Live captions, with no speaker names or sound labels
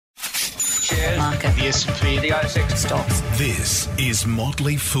shares, market, the S&P, the ASX stocks. This is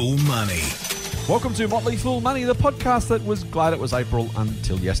Motley Fool Money. Welcome to Motley Fool Money, the podcast that was glad it was April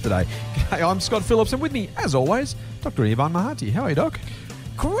until yesterday. Hey, I'm Scott Phillips, and with me, as always, Dr. Ivan Mahati. How are you, Doc?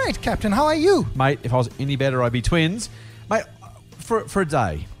 Great, Captain. How are you? Mate, if I was any better, I'd be twins. Mate, for a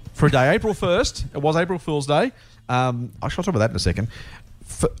day, April 1st, it was April Fool's Day. I shall talk about that in a second.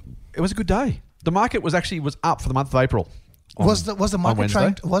 It was a good day. The market was up for the month of April. Was the market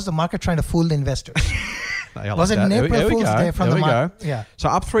trying to fool the investors? Was it an April Fool's Day from the market? Yeah. So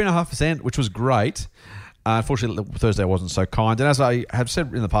up 3.5%, which was great. Unfortunately, Thursday wasn't so kind. And as I have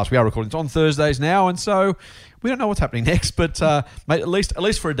said in the past, we are recording on Thursdays now, and so we don't know what's happening next. But mate, at least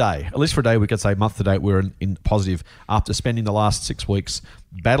for a day, we could say month to date we're in positive after spending the last 6 weeks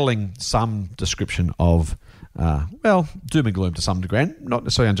battling some description of doom and gloom to some degree, and not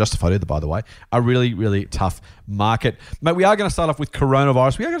necessarily unjustified either, by the way. A really, really tough market. Mate, we are going to start off with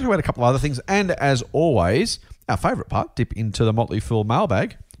coronavirus. We are going to talk about a couple of other things, and as always, our favourite part, dip into the Motley Fool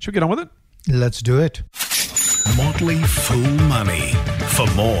mailbag. Should we get on with it? Let's do it. Motley Fool Money. For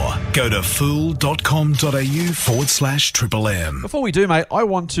more, go to fool.com.au/MMM. Before we do, mate, I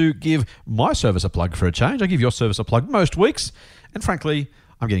want to give my service a plug for a change. I give your service a plug most weeks, and frankly,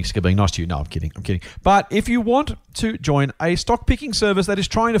 I'm getting sick of being nice to you. No, I'm kidding. But if you want to join a stock picking service that is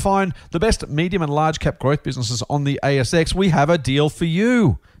trying to find the best medium and large cap growth businesses on the ASX, we have a deal for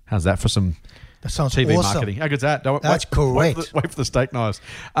you. How's that for some That sounds TV awesome. marketing? How good's that? That's great. Wait for the steak knives.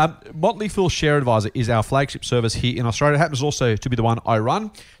 Motley Fool Share Advisor is our flagship service here in Australia. It happens also to be the one I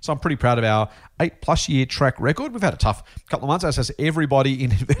run. So I'm pretty proud of our 8+ year track record. We've had a tough couple of months, as has everybody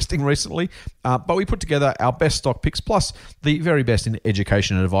in investing recently. But we put together our best stock picks plus the very best in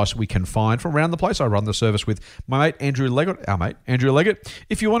education and advice we can find from around the place. I run the service with my mate, Andrew Leggett,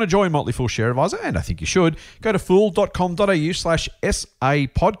 If you want to join Motley Fool Share Advisor, and I think you should, go to fool.com.au/SA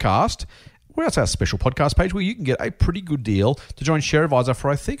podcast. Well, that's our special podcast page where you can get a pretty good deal to join Share Advisor for,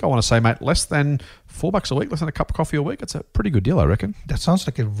 I want to say, mate, less than $4 a week, less than a cup of coffee a week. It's a pretty good deal, I reckon. That sounds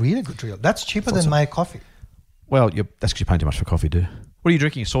like a really good deal. That's cheaper than my coffee. Well, that's because you're paying too much for coffee, dude. What are you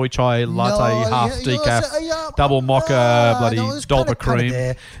drinking? Soy chai, latte, half decaf, double mocha, bloody Dolpa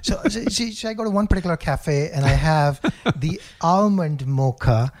cream? So I go to one particular cafe and I have the almond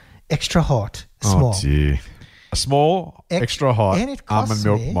mocha extra hot, small. Oh, dear. A small, extra hot almond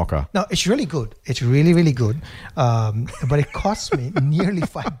milk mocha. No, it's really good. It's really, really good. But it costs me nearly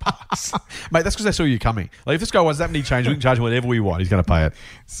 $5. Mate, that's because I saw you coming. Like, if this guy wants that many change, we can charge him whatever we want. He's going to pay it.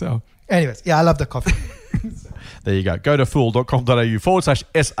 So, anyways, I love the coffee. There you go. Go to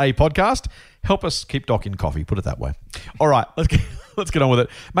fool.com.au/SA podcast. Help us keep Doc in coffee. Put it that way. All right, let's get on with it.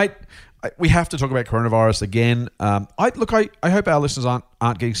 Mate, we have to talk about coronavirus again. I hope our listeners aren't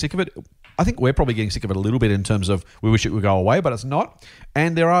getting sick of it. I think we're probably getting sick of it a little bit in terms of we wish it would go away, but it's not.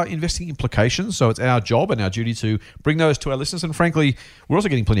 And there are investing implications, so it's our job and our duty to bring those to our listeners. And frankly, we're also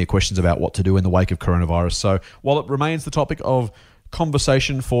getting plenty of questions about what to do in the wake of coronavirus. So while it remains the topic of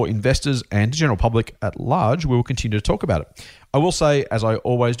conversation for investors and the general public at large, we will continue to talk about it. I will say, as I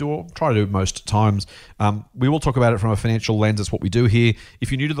always do, or try to do most times, we will talk about it from a financial lens. That's what we do here.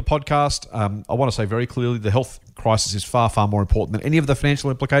 If you're new to the podcast, I want to say very clearly the health crisis is far, far more important than any of the financial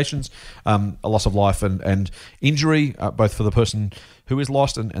implications. A loss of life and injury, both for the person who is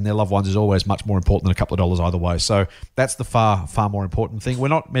lost and their loved ones, is always much more important than a couple of dollars either way. So that's the far, far more important thing. We're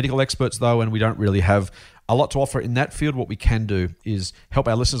not medical experts, though, and we don't really have a lot to offer in that field. What we can do is help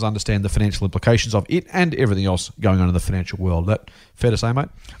our listeners understand the financial implications of it and everything else going on in the financial world. That fair to say, mate?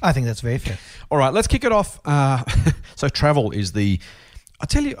 I think that's very fair. All right, let's kick it off. So travel is I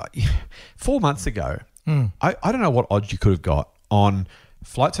tell you, 4 months ago, I don't know what odds you could have got on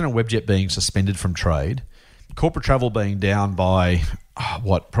Flight Centre and Webjet being suspended from trade, corporate travel being down by,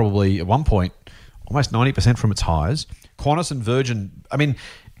 probably at one point, almost 90% from its highs, Qantas and Virgin,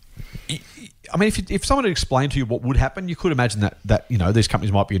 if someone had explained to you what would happen, you could imagine that these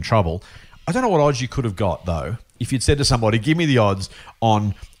companies might be in trouble. I don't know what odds you could have got, though, if you'd said to somebody, give me the odds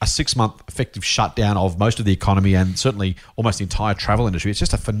on a 6-month effective shutdown of most of the economy and certainly almost the entire travel industry. It's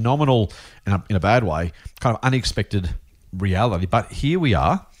just a phenomenal, in a bad way, kind of unexpected reality. But here we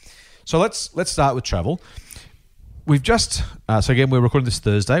are. So let's start with travel. We've just, we're recording this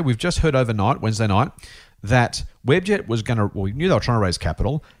Thursday. We've just heard overnight, Wednesday night, that Webjet was we knew they were trying to raise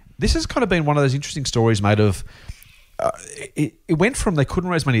capital. This has kind of been one of those interesting stories made of, it went from they couldn't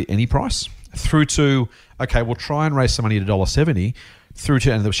raise money at any price through to, okay, we'll try and raise some money at $1.70 through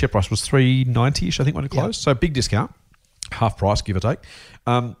to, and the share price was $3.90-ish, I think, when it closed. Yeah. So big discount, half price, give or take.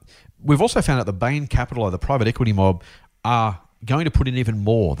 We've also found out the Bain Capital, or the private equity mob, are going to put in even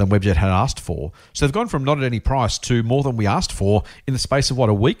more than Webjet had asked for. So they've gone from not at any price to more than we asked for in the space of,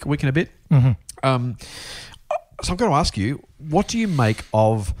 a week and a bit? Mm-hmm. So I'm going to ask you, what do you make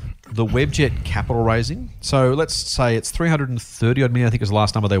of the Webjet capital raising? So let's say it's 330 odd million, I think is the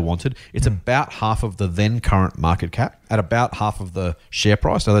last number they wanted. It's about half of the then current market cap at about half of the share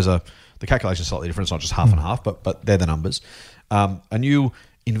price. So the calculation is slightly different. It's not just half and half, but they're the numbers. A new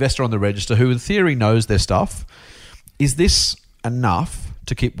investor on the register who in theory knows their stuff. Is this enough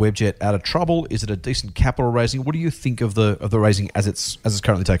to keep Webjet out of trouble? Is it a decent capital raising? What do you think of the raising as it's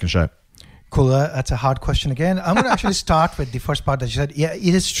currently taken shape? Cool. That's a hard question again. I'm going to actually start with the first part that you said. Yeah,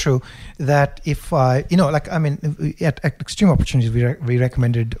 it is true that if, at Extreme Opportunities, we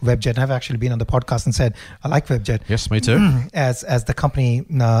recommended Webjet. And I've actually been on the podcast and said, I like Webjet. Yes, me too. As the company,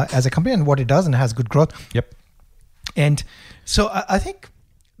 as a company and what it does and has good growth. Yep. And so I think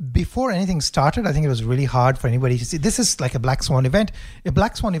before anything started, I think it was really hard for anybody to see. This is like a black swan event.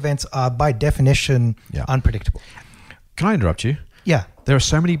 Black swan events are by definition unpredictable. Can I interrupt you? Yeah. There are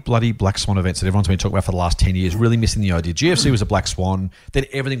so many bloody black swan events that everyone's been talking about for the last 10 years, really missing the idea. GFC was a black swan, then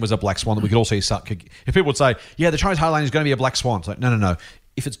everything was a black swan that we could all see. If people would say, the Chinese Highline is going to be a black swan. It's like, no.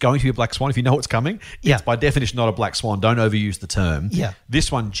 If it's going to be a black swan, if you know it's coming, it's by definition not a black swan. Don't overuse the term. Yeah.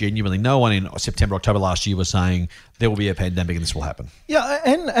 This one, genuinely, no one in September, October last year was saying there will be a pandemic and this will happen. Yeah,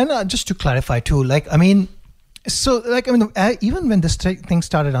 and just to clarify too, even when this thing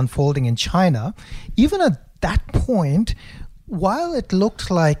started unfolding in China, even at that point, while it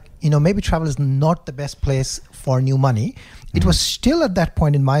looked like, maybe travel is not the best place for new money, it was still at that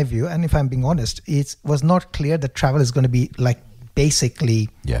point, in my view, and if I'm being honest, it was not clear that travel is going to be basically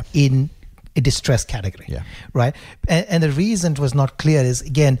in a distressed category, right? And the reason it was not clear is,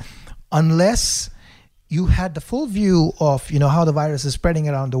 again, unless you had the full view of, how the virus is spreading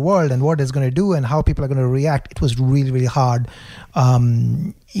around the world and what it's going to do and how people are going to react, it was really, really hard.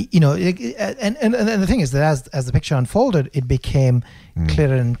 And the thing is that as the picture unfolded, it became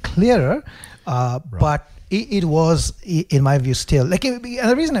clearer and clearer. But it was, in my view, still and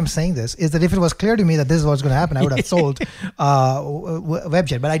the reason I'm saying this is that if it was clear to me that this is what's going to happen, I would have sold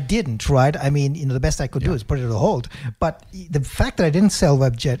Webjet, but I didn't, right? I mean, the best I could do is put it on hold. But the fact that I didn't sell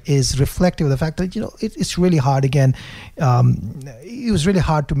Webjet is reflective of the fact that it's really hard. Again, it was really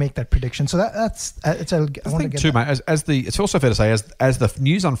hard to make that prediction. So that's it's. I want to get too, mate. It's also fair to say as the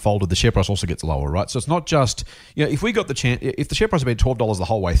news unfolded, the share price also gets lower, right? So it's not just if we got the chance, if the share price had been $12 the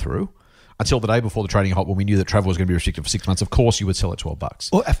whole way through, until the day before the trading halt when we knew that travel was going to be restricted for 6 months, of course you would sell at $12.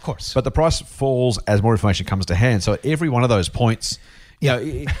 Oh, of course. But the price falls as more information comes to hand. So at every one of those points,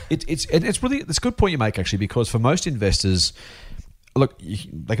 it's a good point you make, actually, because for most investors, look,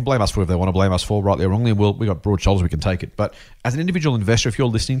 they can blame us for whatever they want to blame us for, rightly or wrongly, and we've got broad shoulders, we can take it. But as an individual investor, if you're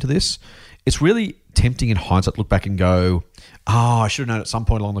listening to this, it's really tempting in hindsight to look back and go, I should have known at some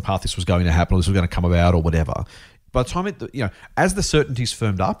point along the path this was going to happen or this was going to come about or whatever. By the time as the certainties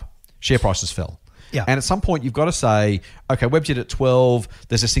firmed up, share prices fell. Yeah. And at some point, you've got to say, okay, Webjet at 12,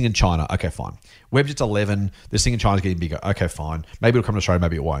 there's this thing in China. Okay, fine. Webjet's 11, this thing in China's getting bigger. Okay, fine. Maybe it'll come to Australia,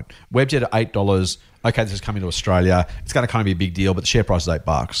 maybe it won't. Webjet at $8, okay, this is coming to Australia. It's going to kind of be a big deal, but the share price is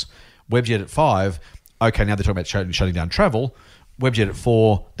 $8. Webjet at 5, okay, now they're talking about shutting down travel. Webjet at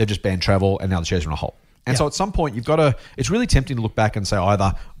 4, they've just banned travel, and now the shares are on a halt. And so at some point, it's really tempting to look back and say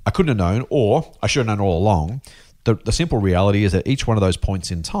either I couldn't have known or I should have known all along. The simple reality is that each one of those points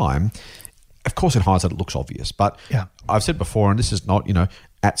in time, of course, in hindsight, it looks obvious. But I've said before, and this is not,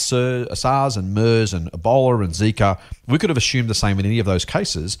 at SARS and MERS and Ebola and Zika, we could have assumed the same in any of those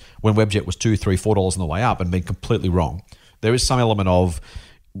cases when Webjet was $2, $3, $4 on the way up and been completely wrong. There is some element of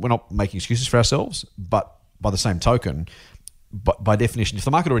we're not making excuses for ourselves, but by the same token, but by definition, if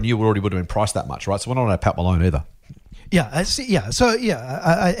the market already knew, we already would have been priced that much, right? So we're not on a Pat Malone either. Yeah, I see. Yeah. So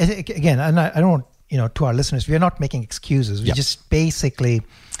I again, and I don't want, to our listeners, we are not making excuses. We're just basically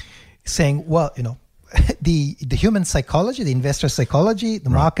saying, well, the human psychology, the investor psychology, the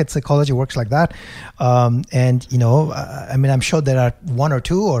market psychology works like that. And I'm sure there are one or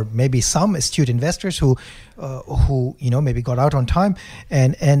two, or maybe some astute investors who maybe got out on time.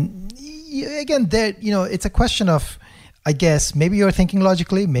 And again, there, it's a question of, I guess, maybe you're thinking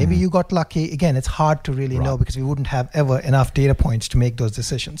logically, maybe you got lucky. Again, it's hard to really know because we wouldn't have ever enough data points to make those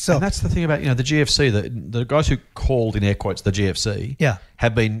decisions. So, and that's the thing about, the GFC, the guys who called, in air quotes, the GFC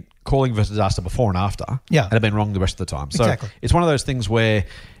have been calling the disaster before and after, and have been wrong the rest of the time. So Exactly. it's one of those things where,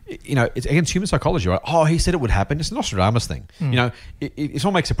 it's against human psychology, right? Oh, he said it would happen. It's a Nostradamus thing. If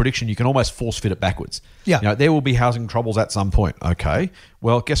someone makes a prediction, you can almost force fit it backwards. Yeah. There will be housing troubles at some point. Okay.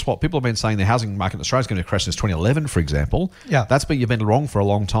 Well, guess what? People have been saying the housing market in Australia is going to crash since 2011, for example. Yeah. You've been wrong for a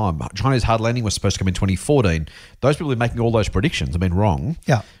long time. China's hard landing was supposed to come in 2014. Those people who are making all those predictions have been wrong.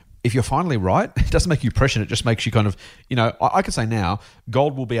 Yeah. If you're finally right, it doesn't make you prescient. It just makes you kind of, I could say now,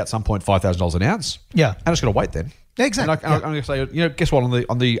 gold will be at some point $5,000 an ounce. Yeah. And it's going to wait then. Exactly. And I'm going to say, guess what?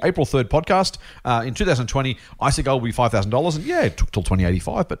 On the April 3rd podcast in 2020, I said gold will be $5,000, and it took till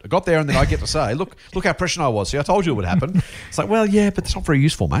 2085, but I got there, and then I get to say, look how prescient I was. See, I told you it would happen. It's like, well, yeah, but it's not very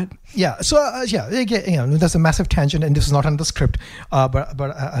useful, mate. Yeah. So again, there's a massive tangent, and this is not on the script, but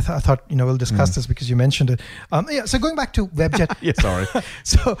I thought we'll discuss this because you mentioned it. So going back to Webjet. Yeah, sorry.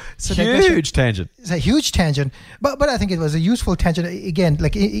 so huge tangent. It's a huge tangent, but I think it was a useful tangent. Again,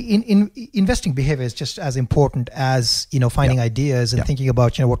 like in investing behavior is just as important as finding ideas and thinking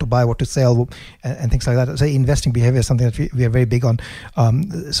about what to buy, what to sell, and things like that. So investing behavior is something that we are very big on.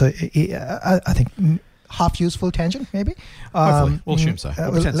 So I think half useful tangent maybe. Hopefully. We'll assume so.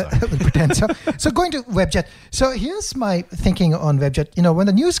 We'll pretend so. So going to Webjet. So here's my thinking on Webjet. When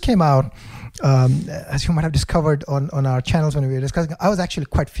the news came out, as you might have discovered on our channels when we were discussing, I was actually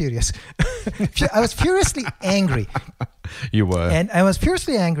quite furious. I was furiously angry. You were. And I was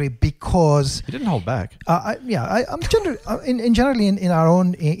furiously angry because... You didn't hold back. I'm generally in our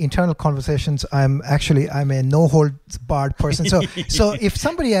own internal conversations, I'm a no-holds-barred person. So if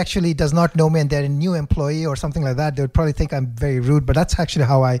somebody actually does not know me and they're a new employee or something like that, they would probably think I'm very rude. But that's actually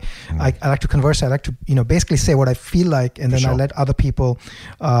how I like to converse. I like to basically say what I feel like, and then I let other people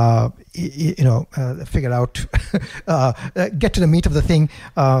figure out, get to the meat of the thing.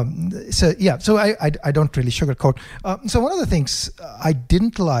 So I don't really sugarcoat. So one of the things I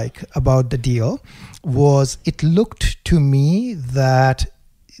didn't like about the deal was it looked to me that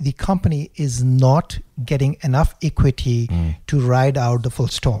the company is not getting enough equity to ride out the full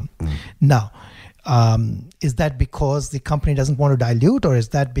storm. Now, is that because the company doesn't want to dilute, or is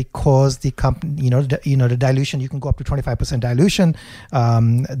that because the company, the dilution, you can go up to 25% dilution?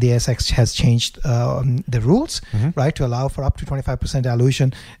 The ASX has changed the rules, right, to allow for up to 25%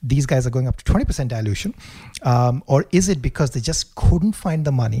 dilution. These guys are going up to 20% dilution. Or is it because they just couldn't find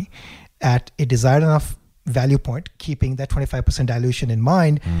the money at a desired enough value point, keeping that 25% dilution in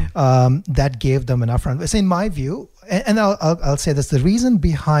mind, that gave them enough runway? So in my view, and I'll say this, the reason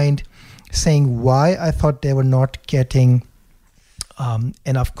behind saying why I thought they were not getting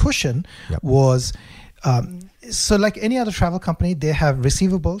enough cushion was, so like any other travel company, they have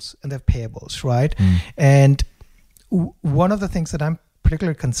receivables and they have payables, right? And one of the things that I'm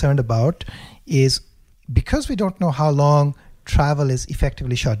particularly concerned about is, because we don't know how long travel is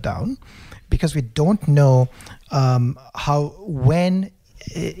effectively shut down, because we don't know when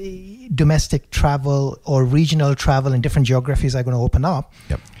domestic travel or regional travel in different geographies are going to open up,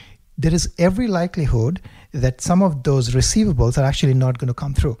 there is every likelihood that some of those receivables are actually not going to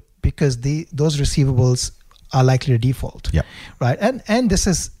come through, because those receivables are likely to default, right? And this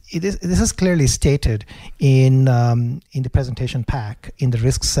is clearly stated in the presentation pack in the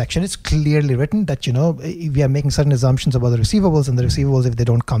risks section. It's clearly written that we are making certain assumptions about the receivables, and the receivables, if they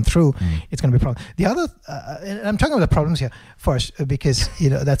don't come through, it's going to be a problem. The other, and I'm talking about the problems here first because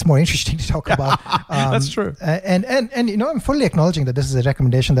that's more interesting to talk about. That's true. And I'm fully acknowledging that this is a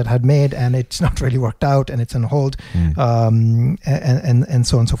recommendation that I had made, and it's not really worked out, and it's on hold, and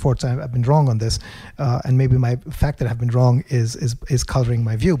so on and so forth. So I've been wrong on this, and maybe my fact that I've been wrong is coloring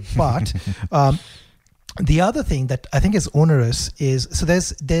my view. But the other thing that I think is onerous is, so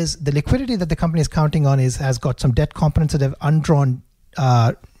there's the liquidity that the company is counting on has got some debt components, so they've undrawn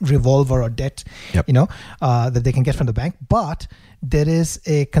revolver or debt, that they can get from the bank. But there is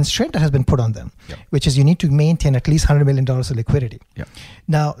a constraint that has been put on them, which is you need to maintain at least $100 million of liquidity.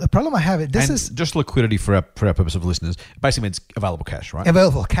 Now, the problem I have is just liquidity for our purpose of listeners. Basically means available cash, right?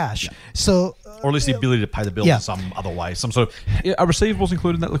 Available cash. So, or at least the ability to pay the bills in some other way. Some sort of, are receivables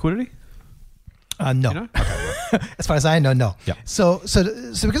included in that liquidity? No. Okay. As far as I know, no. So because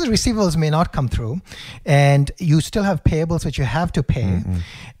the receivables may not come through, and you still have payables which you have to pay,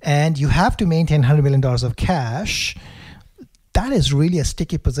 and you have to maintain $100 million of cash, that is really a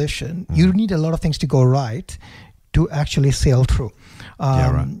sticky position. You need a lot of things to go right to actually sail through.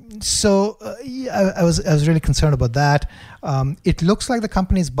 So I was really concerned about that. It looks like the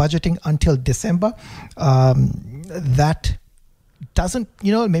company is budgeting until December. That doesn't,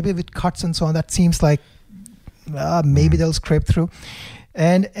 maybe with cuts and so on, that seems like maybe they'll scrape through.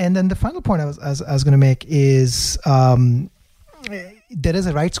 And then the final point I was going to make is, there is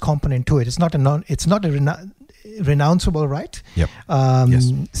a rights component to it. It's not a renounceable right. Yep.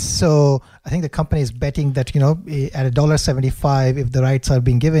 Yes. So I think the company is betting that, at $1.75, if the rights are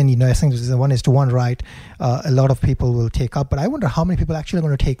being given, I think this is a 1:1 right, a lot of people will take up. But I wonder how many people actually are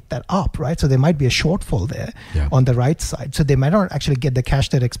going to take that up, right? So there might be a shortfall there on the right side. So they might not actually get the cash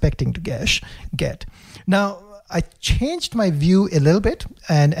they're expecting to get. Now, I changed my view a little bit,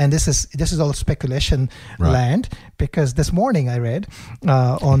 and this is all speculation land, because this morning I read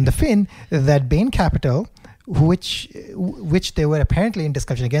on the Fin that Bain Capital, which they were apparently in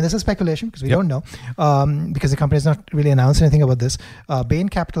discussion. Again, this is speculation because we don't know, because the company has not really announced anything about this. Bain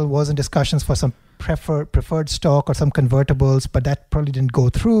Capital was in discussions for some preferred stock or some convertibles, but that probably didn't go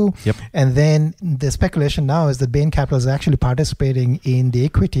through. Yep. And then the speculation now is that Bain Capital is actually participating in the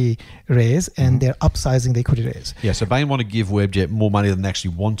equity raise, and they're upsizing the equity raise. Yeah, so Bain want to give Webjet more money than they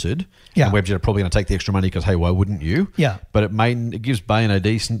actually wanted. Yeah. And Webjet are probably going to take the extra money because, hey, why wouldn't you? Yeah. But it gives Bain a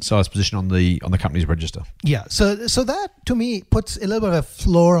decent sized position on the company's register. Yeah. So that to me puts a little bit of a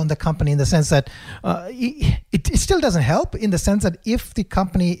floor on the company, in the sense that it still doesn't help, in the sense that if the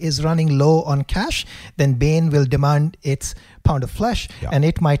company is running low on cash, then Bain will demand its pound of flesh, and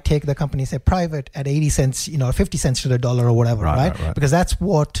it might take the company, say, private at 80 cents, 50 cents to the dollar or whatever, right? Because that's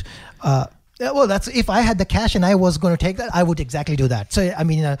what. That's if I had the cash and I was going to take that, I would exactly do that. So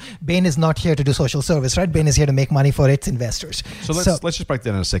Bain is not here to do social service, right? Bain is here to make money for its investors. So let's just break that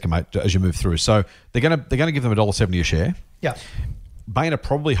in a second, mate, as you move through. So they're going to give them $1.70 a share. Yeah. Bain are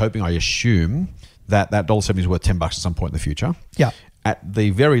probably hoping, I assume, that $1.70 is worth $10 at some point in the future. Yeah. At the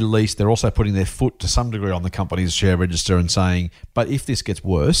very least, they're also putting their foot to some degree on the company's share register and saying, but if this gets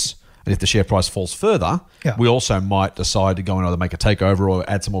worse, and if the share price falls further, we also might decide to go and either make a takeover or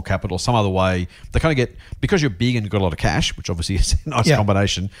add some more capital some other way. They kind of get, because you're big and you've got a lot of cash, which obviously is a nice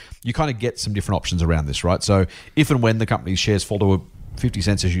combination, you kind of get some different options around this, right? So if and when the company's shares fall to 50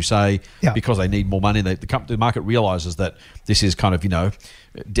 cents, as you say, because they need more money, the market realizes that this is kind of,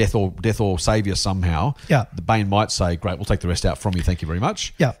 death or savior somehow. Yeah. The Bain might say, great, we'll take the rest out from you, thank you very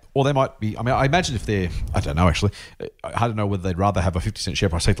much. Yeah. Or they might be, I imagine if they're, I don't know actually, I don't know whether they'd rather have a 50-cent share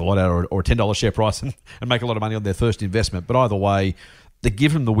price, take the lot out, or a $10 share price and make a lot of money on their first investment. But either way, they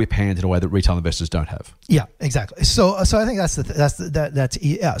give them the whip hand in a way that retail investors don't have. Yeah, exactly. So I think that's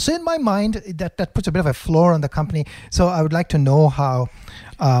So in my mind, that puts a bit of a floor on the company. So I would like to know how.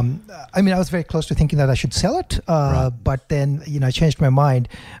 I was very close to thinking that I should sell it, but then I changed my mind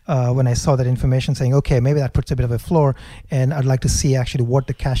when I saw that information, saying, okay, maybe that puts a bit of a floor, and I'd like to see actually what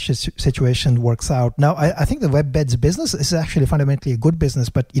the cash situation works out. Now, I think the Webbeds business is actually fundamentally a good business,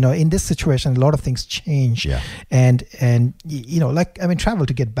 but in this situation, a lot of things change, and travel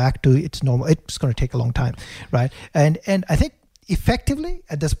to get back to its normal, it's going to take a long time, right? And I think, effectively,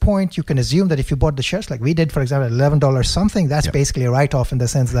 at this point, you can assume that if you bought the shares, like we did, for example, at $11 something, that's basically a write-off, in the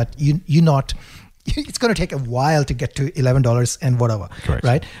sense that it's going to take a while to get to $11 and whatever. Correct.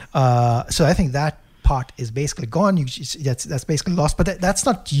 Right? So I think that part is basically gone. That's basically lost. But that's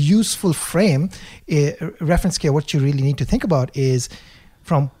not useful frame. Reference here, what you really need to think about is,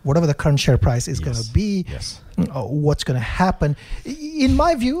 from whatever the current share price is going to be, what's going to happen. In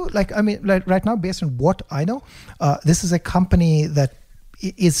my view, right now, based on what I know, this is a company that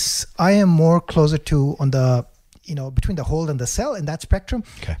I am more closer to on the, between the hold and the sell in that spectrum.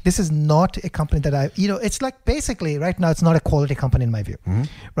 Okay. This is not a company that it's like, basically right now, it's not a quality company in my view,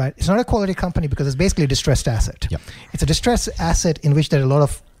 right? It's not a quality company because it's basically a distressed asset. Yep. It's a distressed asset in which there are a lot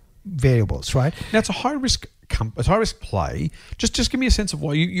of variables, right? Now, it's a high risk play. Just give me a sense of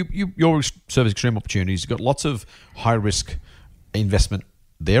why your service extreme opportunities. You've got lots of high risk investment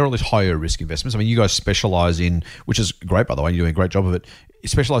there, or at least higher risk investments. You guys specialize in, which is great, by the way, you're doing a great job of it. You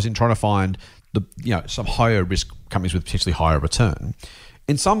specialize in trying to find some higher risk companies with potentially higher return.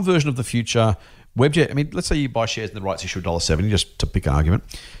 In some version of the future, Webjet, let's say you buy shares in the rights issue $1.70, just to pick an argument,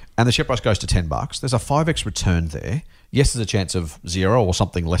 and the share price goes to $10. There's a 5x return there. Yes, there's a chance of 0 or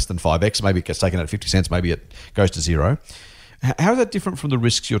something less than 5x. Maybe it gets taken at 50 cents. Maybe it goes to 0. How is that different from the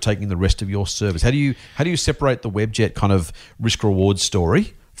risks you're taking in the rest of your service? How do you separate the Webjet kind of risk reward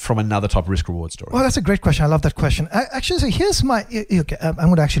story from another type of risk reward story? Well, that's a great question. I love that question. Actually, so here's my. Okay, I'm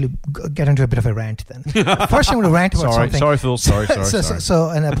going to actually get into a bit of a rant then. First, I'm going to rant about something. Sorry, fools. Sorry. So,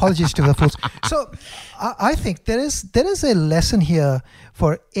 and apologies to the fools. So, I think there is a lesson here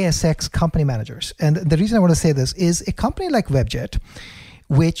for ASX company managers, and the reason I want to say this is a company like Webjet,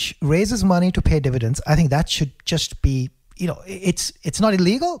 which raises money to pay dividends. I think that should just be, it's not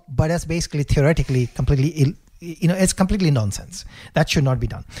illegal, but that's basically theoretically completely it's completely nonsense. That should not be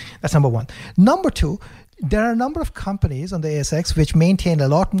done. That's number one. Number two, there are a number of companies on the ASX which maintain a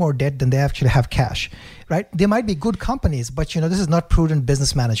lot more debt than they actually have cash, right? They might be good companies, but this is not prudent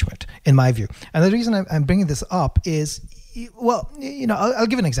business management, in my view. And the reason I'm bringing this up is, well, I'll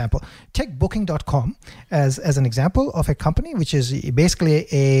give an example. Take Booking.com as an example of a company which is basically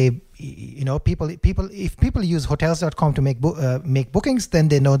if people use Hotels.com to make bookings, then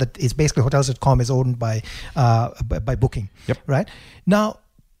they know that it's basically Hotels.com is owned by Booking, right? Now,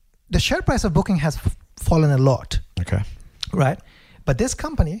 the share price of Booking has fallen a lot. Okay. Right? But this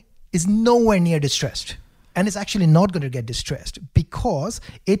company is nowhere near distressed. And it's actually not going to get distressed because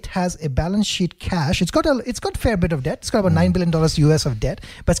it has a balance sheet cash. It's got a fair bit of debt. It's got about $9 billion US of debt,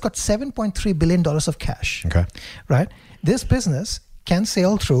 but it's got $7.3 billion of cash. Okay. Right? This business can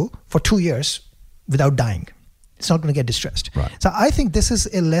sail through for 2 years without dying. It's not going to get distressed. Right. So I think this is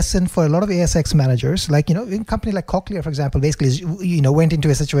a lesson for a lot of ASX managers. Like, in a company like Cochlear, for example, basically, went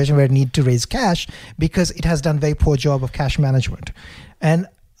into a situation where it needed to raise cash because it has done a very poor job of cash management. And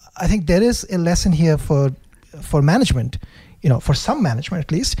I think there is a lesson here for management, for some management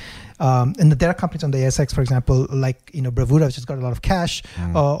at least. And there are companies on the ASX, for example, like Bravura, which has got a lot of cash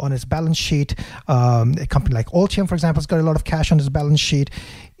on its balance sheet. A company like Altium, for example, has got a lot of cash on its balance sheet.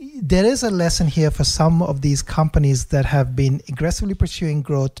 There is a lesson here for some of these companies that have been aggressively pursuing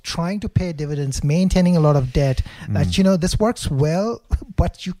growth, trying to pay dividends, maintaining a lot of debt. That this works well,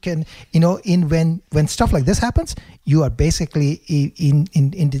 but you can, when stuff like this happens, you are basically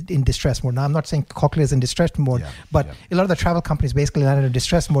in distress mode. Now, I'm not saying Cochlear is in distress mode, but a lot of the travel companies basically landed in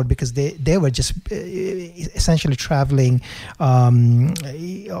distress mode because they were just essentially traveling on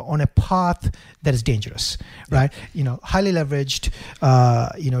a path that is dangerous, right? Highly leveraged,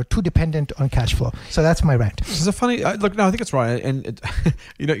 too dependent on cash flow. So that's my rant. This is a funny look. No, I think it's right, and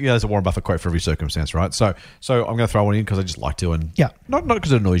there's a Warren Buffett quote for every circumstance, right? So I'm going to throw one in because I just like to, and not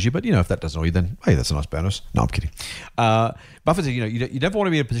because it annoys you, but if that doesn't annoy you, then hey, that's a nice bonus. No, I'm kidding. Buffett said, you never want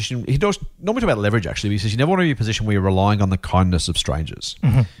to be in a position. He does normally talk about leverage. Actually, but he says you never want to be in a position where you're relying on the kindness of strangers.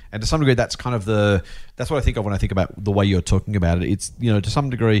 Mm-hmm. And to some degree, that's kind of that's what I think of when I think about the way you're talking about it. It's to some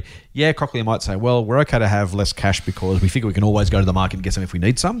degree, Cochlear might say, well, we're okay to have less cash because we figure we can always go to the market and get some if we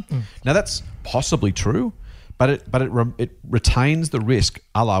need some. Now that's possibly true. But it retains the risk,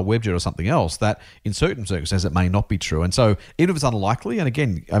 a la Webjet or something else, that in certain circumstances it may not be true. And so even if it's unlikely, and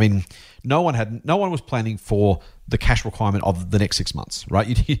again, I mean, no one was planning for the cash requirement of the next 6 months,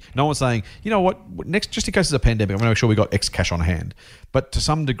 right? No one's saying, next, just in case there's a pandemic, I'm going to make sure we got X cash on hand. But to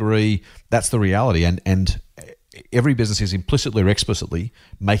some degree, that's the reality, and every business is implicitly or explicitly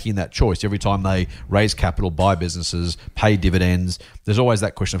making that choice every time they raise capital, buy businesses, pay dividends. There's always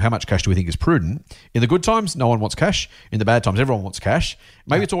that question of how much cash do we think is prudent. In the good times, no one wants cash. In the bad times, everyone wants cash.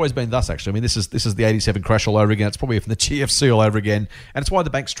 Maybe it's always been thus, actually. I mean, this is the 87 crash all over again. It's probably from the GFC all over again. And it's why the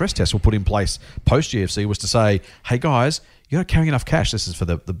bank stress tests were put in place post-GFC, was to say, hey, guys, you're not carrying enough cash. This is for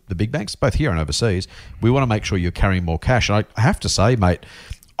the big banks, both here and overseas. We want to make sure you're carrying more cash. And I have to say, mate,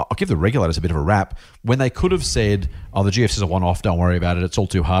 I'll give the regulators a bit of a rap. When they could have said, oh, the GFC is a one-off, don't worry about it, it's all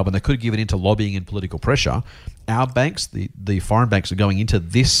too hard, when they could have given into lobbying and political pressure, our banks, the foreign banks, are going into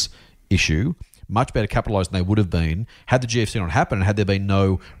this issue much better capitalised than they would have been had the GFC not happened and had there been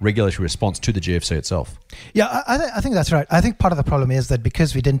no regulatory response to the GFC itself. Yeah, I think that's right. I think part of the problem is that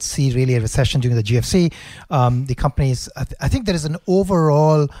because we didn't see really a recession during the GFC, the companies, I think there is an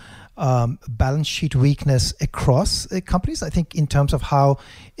overall balance sheet weakness across companies. I think in terms of how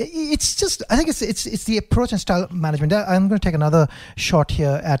it's just, I think it's the approach and style of management. I'm going to take another shot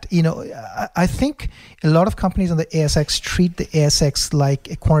here at, I think a lot of companies on the ASX treat the ASX like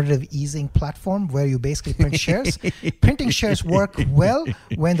a quantitative easing platform where you basically print shares. Printing shares work well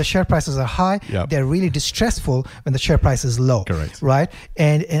when the share prices are high. Yep. They're really distressful when the share price is low. Correct. Right?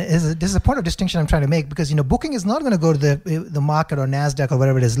 And this is a point of distinction I'm trying to make because, Booking is not going to go to the market or NASDAQ or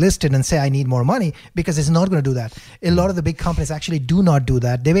wherever it is listed and say, I need more money, because it's not going to do that. A lot of the big companies actually do not do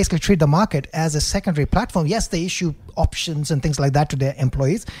that. They basically treat the market as a secondary platform. Yes, they issue options and things like that to their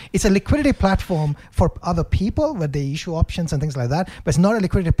employees. It's a liquidity platform for other people where they issue options and things like that, but it's not a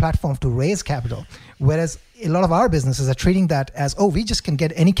liquidity platform to raise capital. Whereas a lot of our businesses are treating that as, we just can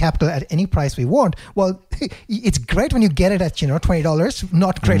get any capital at any price we want. Well, it's great when you get it at, $20,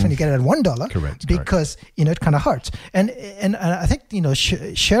 not great when you get it at $1. Correct. Because, it kind of hurts. And I think,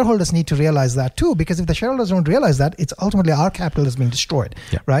 shareholders need to realize that too, because if the shareholders don't realize that, it's ultimately our capital is being destroyed.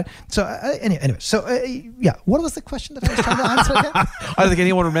 Yeah. Right? So anyway, what was the question that I was trying to answer again? I don't think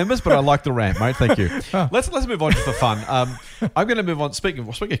anyone remembers, but I like the rant, mate. Thank you. Let's move on just for fun. I'm going to move on. Speaking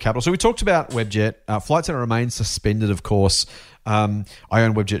of capital, so we talked about Webjet. Flight Centre remains suspended, of course. I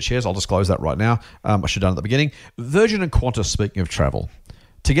own Webjet shares. I'll disclose that right now. I should have done it at the beginning. Virgin and Qantas, speaking of travel.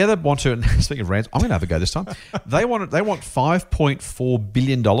 together want to, speaking of rants, I'm going to have a go this time. They want $5.4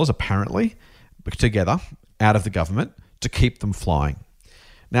 billion apparently together out of the government to keep them flying.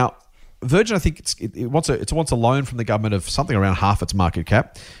 Now, Virgin, I think it wants a loan from the government of something around half its market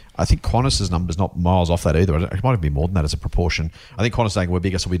cap. I think Qantas's number's not miles off that either. It might even be more than that as a proportion. I think Qantas saying we're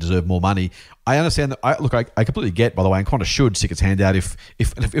bigger, so we deserve more money. I understand that. I completely get, by the way, and Qantas should stick its hand out if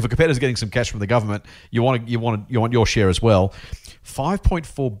a competitor's getting some cash from the government, you want your share as well.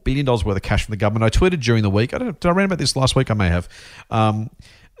 $5.4 billion worth of cash from the government. I tweeted during the week. Did I read about this last week? I may have.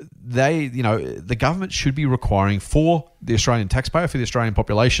 The government should be requiring for the Australian taxpayer, for the Australian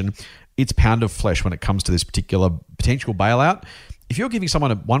population, its pound of flesh when it comes to this particular potential bailout. If you're giving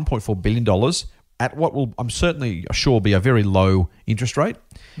someone $1.4 billion at what will, I'm certainly sure, be a very low interest rate,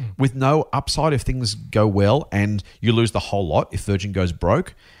 with no upside if things go well and you lose the whole lot if Virgin goes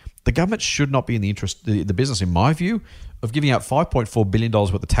broke, the government should not be in the business, in my view, of giving out $5.4 billion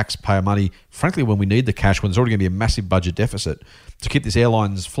worth of taxpayer money, frankly, when we need the cash, when there's already going to be a massive budget deficit, to keep these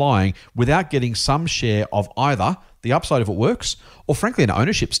airlines flying without getting some share of either the upside if it works, or frankly an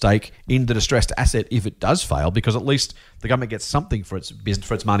ownership stake in the distressed asset if it does fail, because at least the government gets something for its business,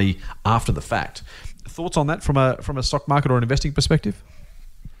 for its money after the fact. Thoughts on that from a stock market or an investing perspective,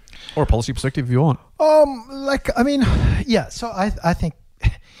 or a policy perspective, if you want? So I think,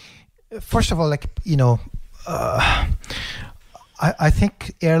 first of all, I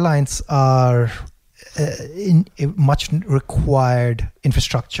think airlines are in a much required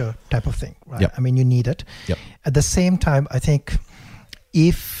infrastructure type of thing, right? Yep. I mean, you need it. Yep. At the same time, I think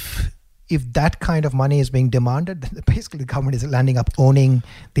if that kind of money is being demanded, then basically the government is landing up owning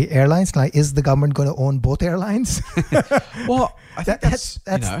the airlines. Like, is the government going to own both airlines? Well, I think that's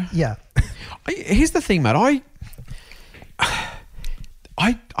yeah. Here's the thing, Matt. I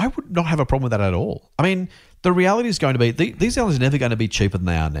would not have a problem with that at all. I mean, the reality is going to be these airlines are never going to be cheaper than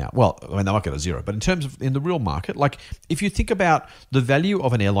they are now. Well, I mean, they might go to zero, but in terms of in the real market, like if you think about the value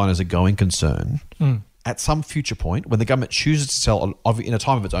of an airline as a going concern at some future point when the government chooses to sell in a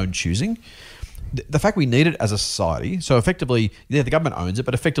time of its own choosing, the fact we need it as a society, so effectively, the government owns it,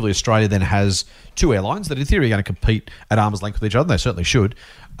 but effectively Australia then has two airlines that in theory are going to compete at arm's length with each other, and they certainly should.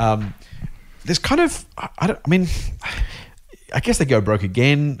 There's kind of, I guess they go broke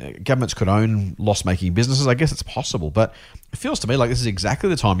again. Governments could own loss-making businesses. I guess it's possible. But it feels to me like this is exactly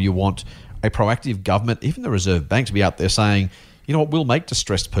the time you want a proactive government, even the Reserve Bank, to be out there saying, you know what, we'll make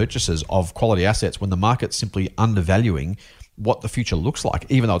distressed purchases of quality assets when the market's simply undervaluing what the future looks like,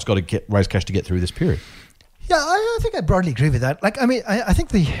 even though it's got to raise cash to get through this period. Yeah, I think I broadly agree with that. I think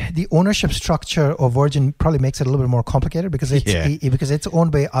the ownership structure of Virgin probably makes it a little bit more complicated because it's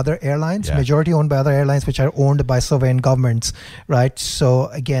owned by other airlines, majority owned by other airlines, which are owned by sovereign governments, right? So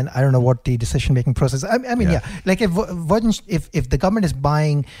again, I don't know what the decision-making process. Like if Virgin, if the government is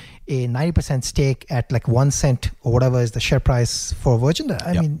buying a 90% stake at like 1 cent or whatever is the share price for Virgin,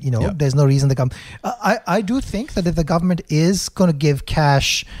 there's no reason to come. I do think that if the government is going to give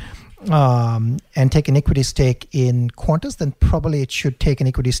cash and take an equity stake in Qantas, then probably it should take an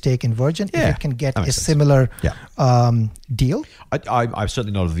equity stake in Virgin if it can get a similar deal. I'm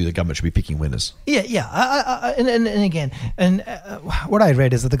certainly not of the view the government should be picking winners. And what I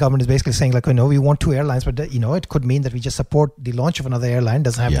read is that the government is basically saying, like, we want two airlines, but it could mean that we just support the launch of another airline.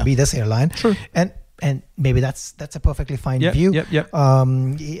 Doesn't have to be this airline. True. And maybe that's a perfectly fine view.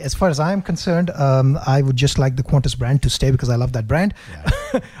 As far as I'm concerned, I would just like the Qantas brand to stay because I love that brand.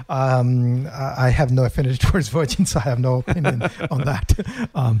 I have no affinity towards Virgin, so I have no opinion on that.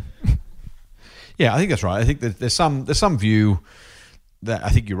 I think that's right. I think that there's some view that I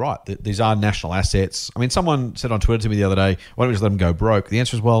think you're right, that these are national assets. I mean, someone said on Twitter to me the other day, why don't we just let them go broke? The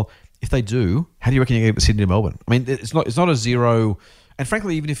answer is, well, if they do, how do you reckon you get Sydney to Melbourne? I mean, it's not a zero. And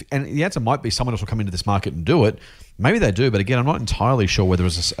frankly, and the answer might be someone else will come into this market and do it. Maybe they do, but again, I'm not entirely sure whether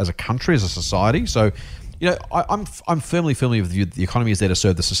as a country, as a society. So, I'm firmly of the view that the economy is there to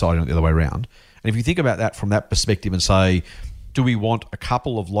serve the society, not the other way around. And if you think about that from that perspective and say, do we want a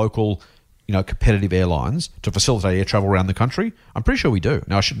couple of local, competitive airlines to facilitate air travel around the country? I'm pretty sure we do.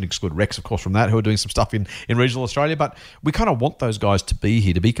 Now, I shouldn't exclude Rex, of course, from that, who are doing some stuff in regional Australia, but we kind of want those guys to be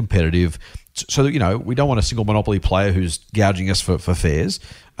here, to be competitive, so that, we don't want a single monopoly player who's gouging us for fares.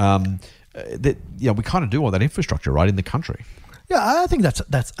 We kind of do want that infrastructure, right, in the country. Yeah, I think it's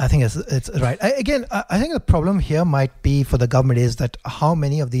right. I think the problem here might be for the government is that how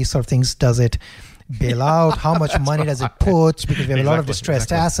many of these sort of things does it bail out? How much money does it put? Because we have a lot of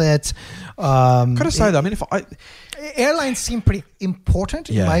distressed assets. Got to say though, I mean, airlines seem pretty important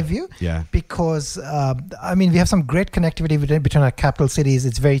in my view. Yeah. Because I mean, we have some great connectivity between our capital cities.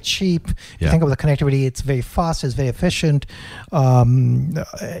 It's very cheap. If you think about the connectivity, it's very fast. It's very efficient.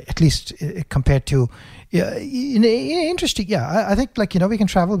 At least compared to. Interesting. Yeah, I think we can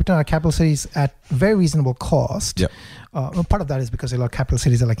travel between our capital cities at very reasonable cost. Yeah. Part of that is because a lot of capital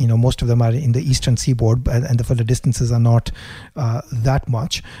cities are most of them are in the eastern seaboard, and therefore the distances are not that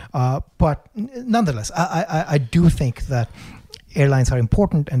much. But nonetheless, I do think that airlines are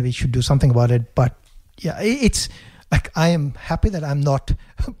important and we should do something about it. But yeah, it's I am happy that I'm not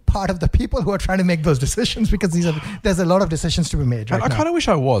part of the people who are trying to make those decisions, because there's a lot of decisions to be made right now. I kind of wish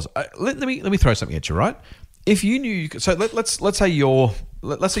I was. Let me throw something at you, right? If you knew, let's say you're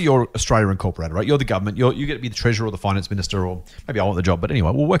Australia Incorporated, right? You're the government. You get to be the treasurer or the finance minister, or maybe I want the job. But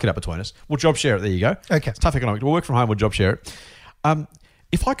anyway, we'll work it out between us. We'll job share it. There you go. Okay. It's tough economics. We'll work from home. We'll job share it.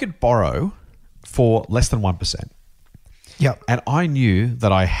 If I could borrow for less than 1%, and I knew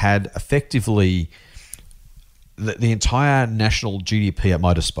that I had effectively the entire national GDP at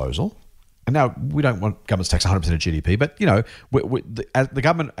my disposal. And now we don't want governments to tax 100% of GDP, but the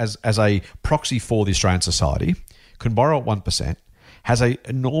government as a proxy for the Australian society can borrow at 1%, has an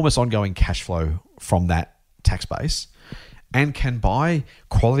enormous ongoing cash flow from that tax base, and can buy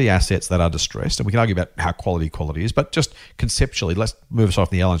quality assets that are distressed. And we can argue about how quality is, but just conceptually, let's move us off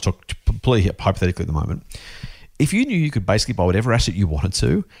the airlines, talk completely hypothetically at the moment. If you knew you could basically buy whatever asset you wanted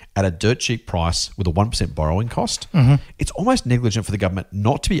to at a dirt cheap price with a 1% borrowing cost, it's almost negligent for the government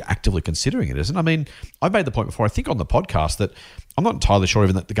not to be actively considering it, isn't it? I mean, I've made the point before, I think on the podcast, that I'm not entirely sure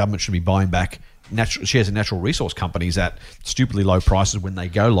even that the government should be buying back shares in natural resource companies at stupidly low prices when they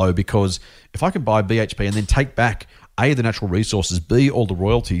go low, because if I can buy BHP and then take back A, the natural resources, B, all the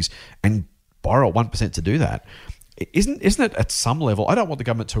royalties, and borrow at 1% to do that, Isn't it at some level? I don't want the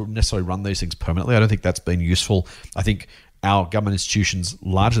government to necessarily run these things permanently. I don't think that's been useful. I think our government institutions,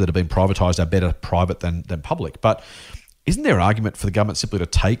 largely that have been privatised, are better private than public. But isn't there an argument for the government simply to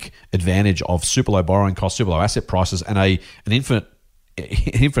take advantage of super low borrowing costs, super low asset prices, and an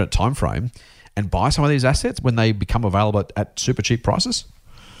infinite time frame, and buy some of these assets when they become available at super cheap prices?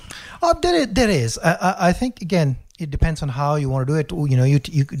 There is. I think, again, it depends on how you want to do it.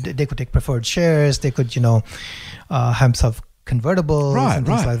 They could take preferred shares. They could, have some convertibles and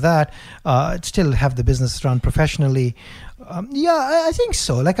things like that. Still have the business run professionally. I think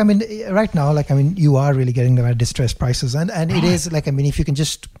so. Right now, you are really getting them at distressed prices, and it is if you can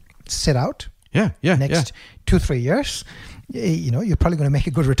just sit out, next 2-3 years, you're probably going to make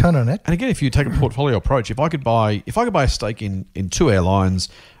a good return on it. And again, if you take a portfolio approach, if I could buy a stake in 2 airlines,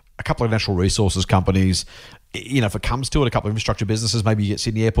 a couple of natural resources companies, if it comes to it, a couple of infrastructure businesses, maybe you get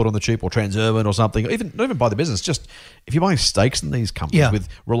Sydney Airport on the cheap, or Transurban or something, not even buy the business, just if you're buying stakes in these companies with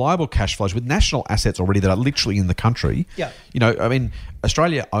reliable cash flows, with national assets already that are literally in the country.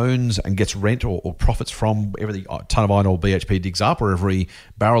 Australia owns and gets rent or profits from every ton of iron ore BHP digs up, or every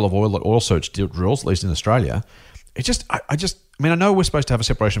barrel of oil that Oil Search drills, at least in Australia. I know we're supposed to have a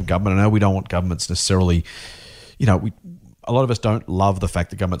separation of government. I know we don't want governments necessarily, a lot of us don't love the fact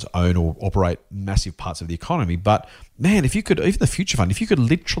that governments own or operate massive parts of the economy. But man, if you could, even the future fund, if you could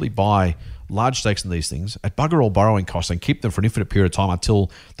literally buy large stakes in these things at bugger all borrowing costs and keep them for an infinite period of time until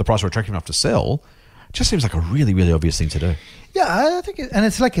the price were attractive enough to sell, it just seems like a really, really obvious thing to do. Yeah, I think, and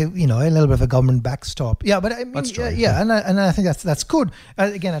it's like a little bit of a government backstop. Yeah, but I mean, that's true. And I think that's good.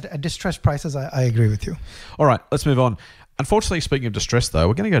 Again, at distressed prices, I agree with you. All right, let's move on. Unfortunately, speaking of distress, though,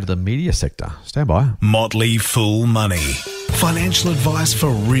 we're going to go to the media sector. Stand by. Motley Fool Money. Financial advice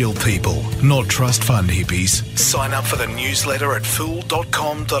for real people, not trust fund hippies. Sign up for the newsletter at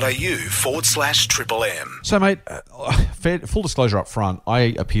fool.com.au/triple M. So, mate, full disclosure up front,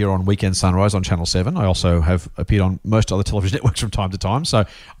 I appear on Weekend Sunrise on Channel 7. I also have appeared on most other television networks from time to time. So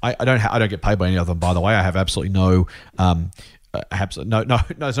I don't get paid by any of them, by the way. I have absolutely no...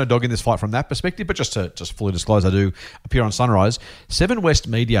 there's no dog in this fight from that perspective, but just fully disclose, I do appear on Sunrise. Seven West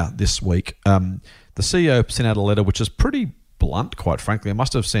Media this week. The CEO sent out a letter which is pretty blunt, quite frankly. It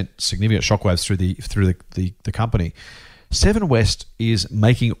must have sent significant shockwaves through the company. Seven West is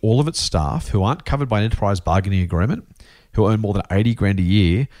making all of its staff who aren't covered by an enterprise bargaining agreement, who earn more than $80,000 a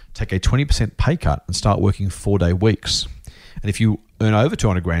year, take a 20% pay cut and start working 4-day weeks. And if you earn over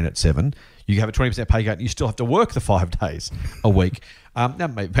 $200,000 at Seven, you have a 20% pay cut and you still have to work the 5 days a week. Now,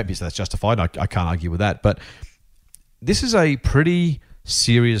 maybe that's justified. I can't argue with that. But this is a pretty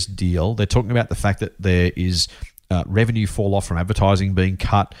serious deal. They're talking about the fact that there is revenue fall off from advertising being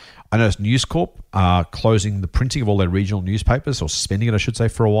cut. I noticed News Corp are closing the printing of all their regional newspapers, or suspending it, I should say,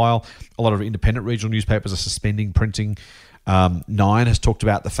 for a while. A lot of independent regional newspapers are suspending printing. Nine has talked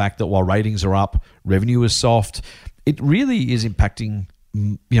about the fact that while ratings are up, revenue is soft. It really is impacting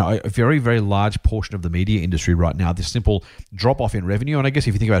a very, very large portion of the media industry right now, this simple drop-off in revenue. And I guess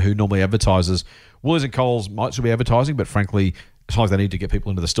if you think about who normally advertises, Woolies and Coles might still be advertising, but frankly, it's not like they need to get people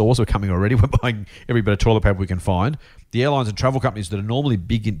into the stores. We're coming already. We're buying every bit of toilet paper we can find. The airlines and travel companies that are normally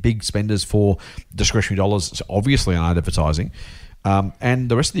big spenders for discretionary dollars obviously aren't advertising. And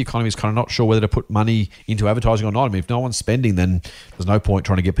the rest of the economy is kind of not sure whether to put money into advertising or not. I mean, if no one's spending, then there's no point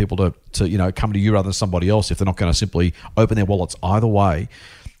trying to get people to come to you rather than somebody else if they're not going to simply open their wallets either way.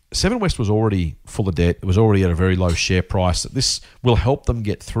 Seven West was already full of debt. It was already at a very low share price. This will help them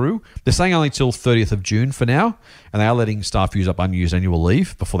get through. They're saying only till 30th of June for now, and they are letting staff use up unused annual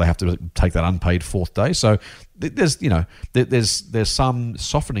leave before they have to take that unpaid fourth day. So there's some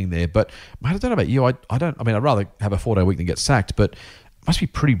softening there. But mate, I don't know about you. I'd rather have a 4-day week than get sacked, but it must be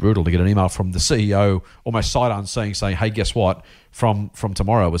pretty brutal to get an email from the CEO almost sight unseen saying, hey, guess what? From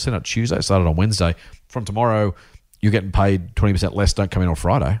tomorrow, it was sent out Tuesday, it started on Wednesday. From tomorrow, you're getting paid 20% less. Don't come in on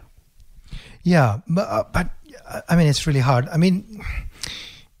Friday. Yeah, but I mean, it's really hard. I mean,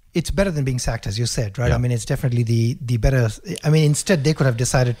 it's better than being sacked, as you said, right? Yeah. I mean, it's definitely the better. I mean, instead, they could have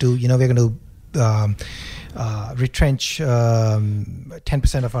decided to, we're going to retrench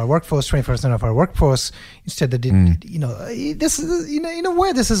 10% of our workforce, 20% of our workforce. Instead, they did. This is in a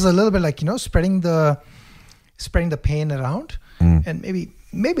way, this is a little bit like spreading the pain around, and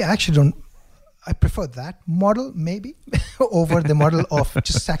maybe I actually don't. I prefer that model maybe over the model of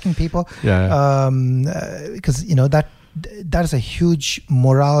just sacking people. Yeah. Because that is a huge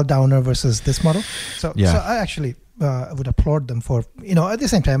morale downer versus this model. So I actually would applaud them for at the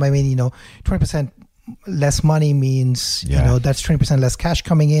same time. I mean 20% less money means that's 20% less cash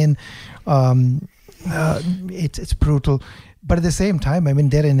coming in. It's brutal. But at the same time, I mean,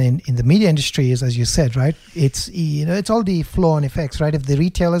 they're in the media industry, is as you said, right? It's it's all the flow-on effects, right? If the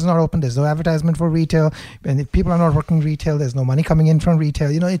retail is not open, there's no advertisement for retail, and if people are not working retail, there's no money coming in from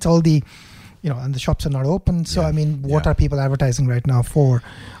retail. It's all the, and the shops are not open. So I mean, what are people advertising right now for?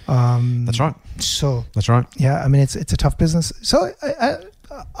 That's right. So that's right. Yeah, I mean, it's a tough business. So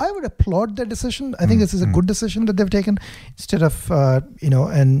I would applaud their decision. I think this is a good decision that they've taken, instead of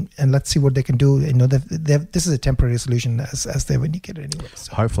and let's see what they can do. This is a temporary solution as they've indicated anyway.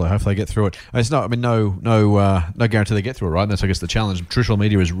 So. Hopefully they get through it. It's not. I mean, no guarantee they get through it, right? And that's, I guess, the challenge. Traditional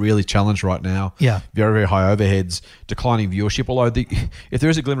media is really challenged right now. Yeah, very, very high overheads, declining viewership. Although if there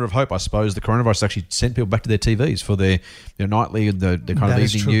is a glimmer of hope, I suppose the coronavirus actually sent people back to their TVs for their nightly and the kind of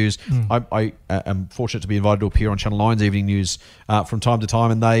evening news. I am fortunate to be invited to appear on Channel 9's evening news from time to time.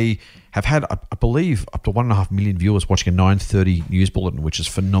 And they have had, I believe, up to 1.5 million viewers watching a 9:30 news bulletin, which is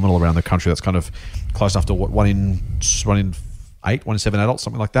phenomenal around the country. That's kind of close enough to what one in 8, 1 in 7 adults,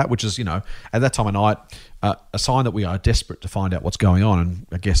 something like that. Which is, at that time of night, a sign that we are desperate to find out what's going on. And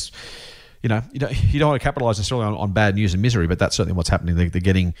I guess, you don't want to capitalise necessarily on bad news and misery, but that's certainly what's happening. They're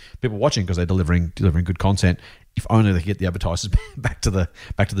getting people watching because they're delivering good content. If only they could get the advertisers back to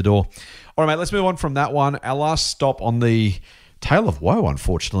the door. All right, mate. Let's move on from that one. Our last stop on the tale of woe,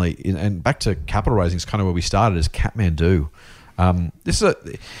 unfortunately, and back to capital raising is kind of where we started, is Kathmandu. I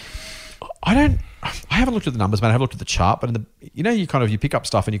haven't looked at the numbers, man. I haven't looked at the chart, but you pick up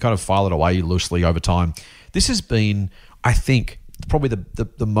stuff and you kind of file it away loosely over time. This has been, I think, probably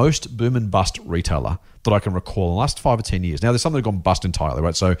the most boom and bust retailer that I can recall in the last 5 or 10 years. Now, there's some that have gone bust entirely,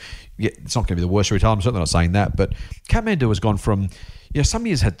 right? So it's not going to be the worst retailer. I'm certainly not saying that, but Kathmandu has gone from, some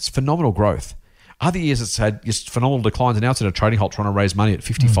years had phenomenal growth. Other years it's had just phenomenal declines, and now it's in a trading halt trying to raise money at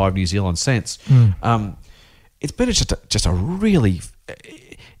 55 New Zealand cents. It's been just a really...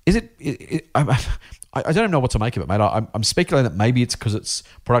 I don't even know what to make of it, mate. I'm speculating that maybe it's because its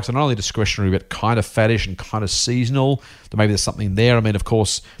products are not only discretionary but kind of faddish and kind of seasonal. That maybe there's something there. I mean, of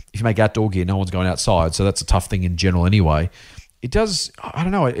course, if you make outdoor gear, no one's going outside, so that's a tough thing in general anyway. It does... I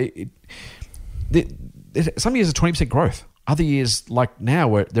don't know. Some years are 20% growth. Other years, like now,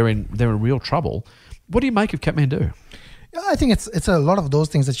 where they're in real trouble. What do you make of Kathmandu? Yeah, I think it's a lot of those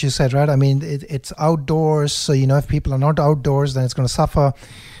things that you said, right? I mean, it's outdoors, so if people are not outdoors, then it's going to suffer.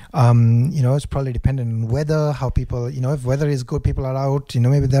 It's probably dependent on weather, how people, if weather is good, people are out.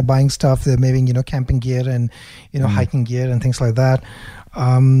 Maybe they're buying stuff, they're maybe camping gear and hiking gear and things like that.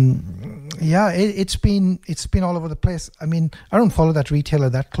 It's been all over the place. I mean, I don't follow that retailer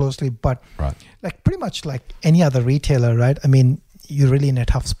that closely, but like pretty much like any other retailer, right? I mean, you're really in a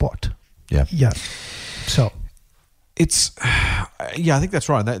tough spot. Yeah. So it's, Yeah, I think that's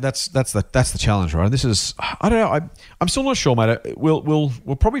right. That's the challenge, right? This is, I don't know. I'm still not sure, mate. We'll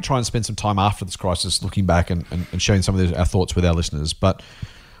probably try and spend some time after this crisis looking back and sharing some of our thoughts with our listeners. But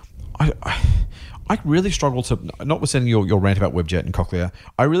I really struggle to, notwithstanding your rant about Webjet and Cochlear,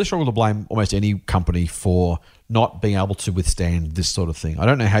 I really struggle to blame almost any company for not being able to withstand this sort of thing. I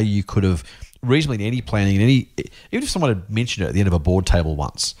don't know how you could have reasonably in any planning, even if someone had mentioned it at the end of a board table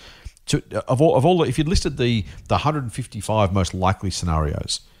once. If you'd listed the 155 most likely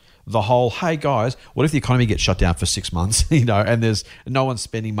scenarios, the whole, hey guys, what if the economy gets shut down for 6 months, and there's no one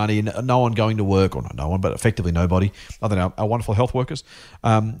spending money and no one going to work, or not no one, but effectively nobody, other than our wonderful health workers.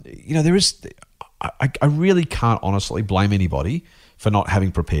 There is, I really can't honestly blame anybody for not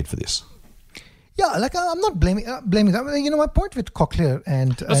having prepared for this. Yeah, like I'm not blaming that. My point with Cochlear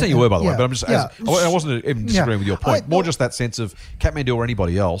and... Not saying you were, by the way, but I'm just... I wasn't even disagreeing with your point. More just that sense of Kathmandu or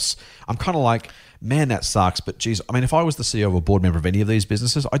anybody else. I'm kind of like, man, that sucks. But geez, I mean, if I was the CEO or board member of any of these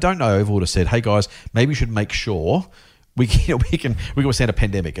businesses, I don't know if I would have said, hey guys, maybe we should make sure we can withstand a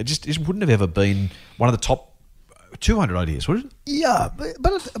pandemic. It just wouldn't have ever been one of the top 200 ideas, would it? Yeah, but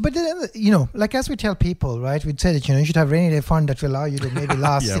like as we tell people, right? We'd say that you should have rainy day fund that will allow you to maybe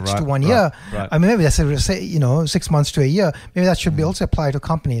last 6 to 1 year. Right. I mean, maybe that's 6 months to a year. Maybe that should be also applied to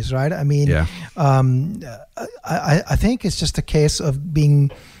companies, right? I mean, I think it's just a case of being.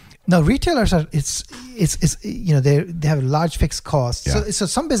 Now, retailers are they have large fixed costs. Yeah. So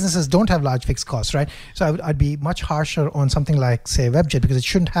some businesses don't have large fixed costs, right? So I'd be much harsher on something like, say, Webjet, because it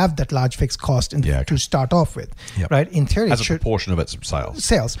shouldn't have that large fixed cost to start off with, right? In theory, as a proportion of its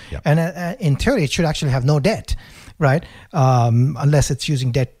sales. Yep. And in theory, it should actually have no debt, right? Unless it's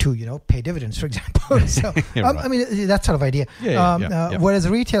using debt to pay dividends, for example. So right. I mean, that sort of idea. Whereas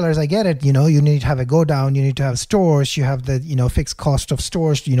retailers, I get it. You need to have a go down. You need to have stores. You have the fixed cost of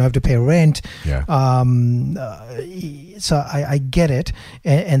stores. You have to pay rent. Yeah. So I get it,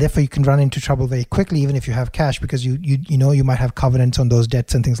 and therefore you can run into trouble very quickly, even if you have cash, because you might have covenants on those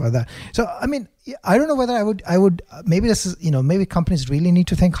debts and things like that. So I mean, I don't know whether I would maybe this is maybe companies really need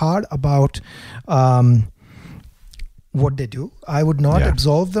to think hard about what they do. I would not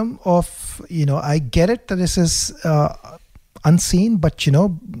absolve them of, I get it that this is unseen, but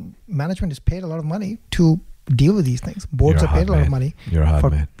management is paid a lot of money to deal with these things. Boards are paid a lot of money for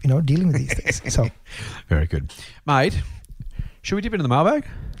dealing with these things. So very good, mate. Should we dip into the mailbag?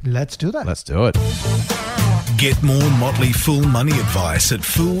 Let's do that. Let's do it. Get more Motley Fool money advice at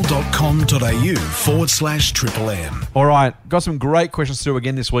fool.com.au/MMM. All right, got some great questions through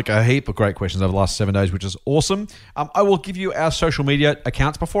again this week. A heap of great questions over the last 7 days, which is awesome. I will give you our social media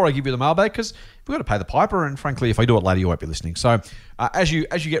accounts before I give you the mailbag, because we've got to pay the piper, and frankly, if I do it later, you won't be listening. So as you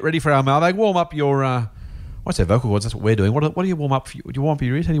get ready for our mailbag, warm up your... what's that, vocal cords? That's what we're doing. What do you warm up? Do you warm up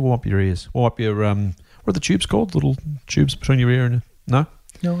your ears? How do you warm up your ears? Warm up your... what are the tubes called? Little tubes between your ear and... No?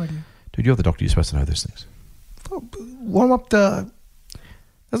 No idea. Dude, you're the doctor. You're supposed to know those things. Warm up the...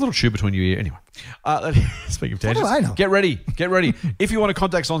 There's a little tube between your ear. Anyway, speaking of tangents, I know? Get ready. If you want to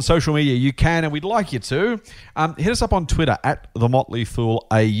contact us on social media, you can, and we'd like you to. Hit us up on Twitter at The Motley Fool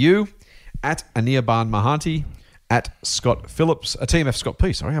AU, at Anirban Mahanti, at Scott Phillips, TMF Scott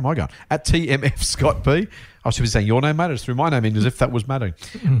P. Sorry, how am I going? At TMF Scott P. I was saying your name, mate. It's through my name in as if that was mattering.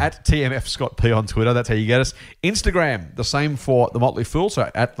 At TMF Scott P on Twitter. That's how you get us. Instagram, the same for The Motley Fool.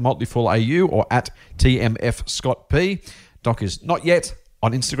 So at The Motley Fool AU or at TMF Scott P. Doc is not yet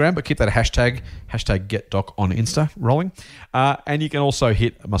on Instagram, but keep that hashtag GetDoc on Insta rolling. And you can also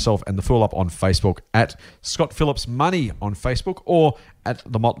hit myself and The Fool up on Facebook at Scott Phillips Money on Facebook or at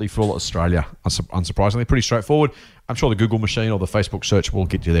The Motley Fool Australia, unsurprisingly. Pretty straightforward. I'm sure the Google machine or the Facebook search will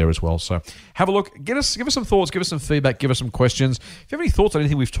get you there as well. So have a look. Give us some thoughts. Give us some feedback. Give us some questions. If you have any thoughts on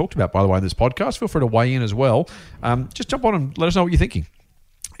anything we've talked about, by the way, in this podcast, feel free to weigh in as well. Just jump on and let us know what you're thinking.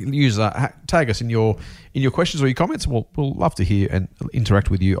 Use tag us in your questions or your comments. We'll love to hear and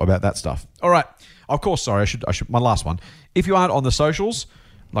interact with you about that stuff. All right. Of course, sorry, I should my last one. If you aren't on the socials,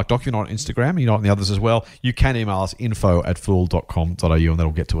 like Doc, you're not on Instagram, you're not on the others as well, you can email us info@fool.com.au and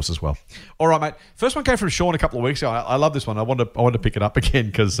that'll get to us as well. All right, mate. First one came from Sean a couple of weeks ago. I love this one. I wanted to pick it up again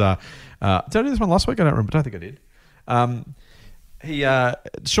because did I do this one last week? I don't remember. I don't think I did.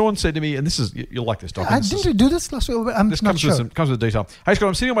 Sean said to me, and this is, you'll like this, Doc. Didn't we do this last week? I'm this not sure. Comes with the detail. Hey, Scott,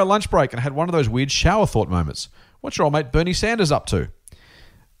 I'm sitting on my lunch break and I had one of those weird shower thought moments. What's your old mate Bernie Sanders up to?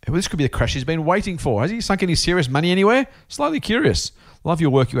 Well, this could be the crash he's been waiting for. Has he sunk any serious money anywhere? Slightly curious. Love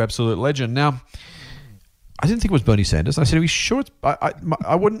your work, you absolute legend. Now, I didn't think it was Bernie Sanders. I said, are we sure it's...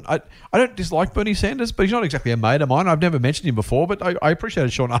 I wouldn't... I don't dislike Bernie Sanders, but he's not exactly a mate of mine. I've never mentioned him before, but I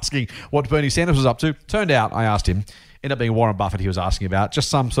appreciated Sean asking what Bernie Sanders was up to. Turned out, I asked him, ended up being Warren Buffett he was asking about. Just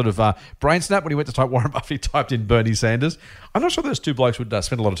some sort of brain snap when he went to type Warren Buffett, he typed in Bernie Sanders. I'm not sure those two blokes would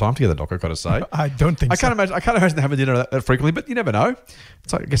spend a lot of time together, Doc, I've got to say. I don't think so. I can't imagine having dinner that frequently, but you never know.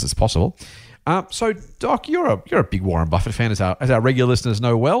 So I guess it's possible. So, Doc, you're a big Warren Buffett fan, as our regular listeners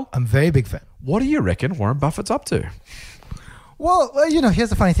know well. I'm a very big fan. What do you reckon Warren Buffett's up to? Well, here's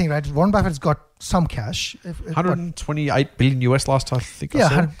the funny thing, right? Warren Buffett's got some cash. 128 billion US last, I think. Yeah,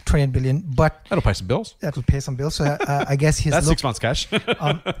 128 billion. But that'll pay some bills. That'll pay some bills. So I guess he's... That's 6 months cash. But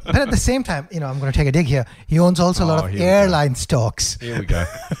at the same time, I'm going to take a dig here. He owns also a lot of airline stocks. Here we go.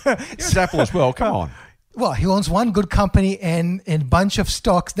 Here's Apple as well. Come on. Well, he owns one good company and a bunch of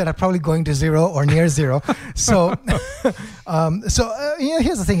stocks that are probably going to zero or near zero. So,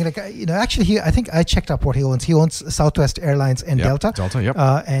 here's the thing. Actually, I think I checked up what he owns. He owns Southwest Airlines and Delta. Yep.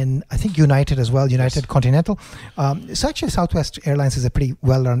 And I think United as well, United Continental. So actually, Southwest Airlines is a pretty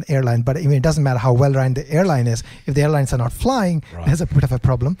well-run airline, but it doesn't matter how well-run the airline is. If the airlines are not flying, there's a bit of a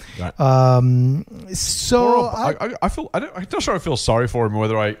problem. Right. I'm not sure I feel sorry for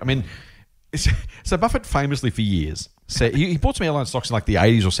him, so Buffett famously for years said he bought some airline stocks in like the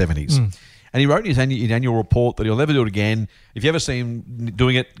 80s or 70s. And he wrote in his annual report that he'll never do it again. If you ever see him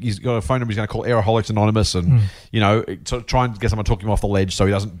doing it, he's got a phone number he's going to call Airaholics Anonymous and, to try and get someone to talk him off the ledge so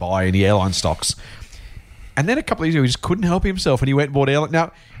he doesn't buy any airline stocks. And then a couple of years ago, he just couldn't help himself and he went and bought airline.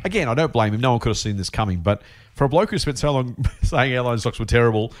 Now, again, I don't blame him. No one could have seen this coming. But for a bloke who spent so long saying airline stocks were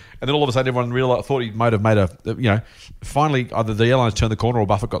terrible, and then all of a sudden everyone thought he might have made finally either the airlines turned the corner or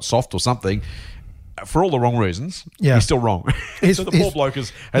Buffett got soft or something. For all the wrong reasons, he's still wrong. So the poor bloke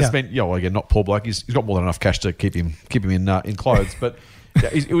has spent, again, not poor bloke, he's got more than enough cash to keep him in clothes, but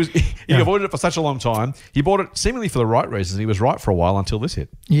he avoided it for such a long time. He bought it seemingly for the right reasons. He was right for a while until this hit.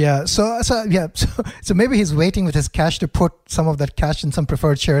 Yeah. So maybe he's waiting with his cash to put some of that cash in some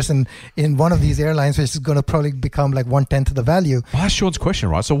preferred shares in one of these airlines, which is going to probably become like 1/10 of the value. Well, that's Sean's question,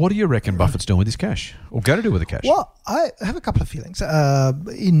 right? So what do you reckon Buffett's doing with his cash, or going to do with the cash? Well, I have a couple of feelings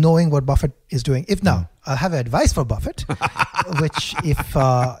in knowing what Buffett is doing. I'll have advice for Buffett, which if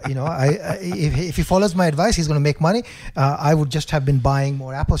he follows my advice, he's going to make money. I would just have been buying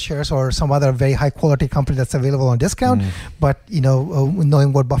more Apple shares or some other very high quality company that's available on discount. But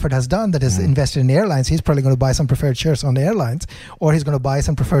knowing what Buffett has done, that is invested in airlines, he's probably going to buy some preferred shares on the airlines, or he's going to buy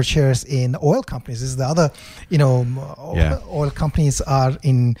some preferred shares in oil companies. This is the other, oil companies are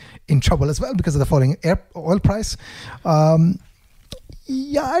in trouble as well because of the falling oil price. I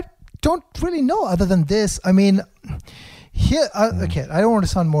don't really know other than this. Here, okay, I don't want to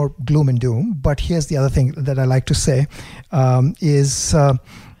sound more gloom and doom, but here's the other thing that I like to say is there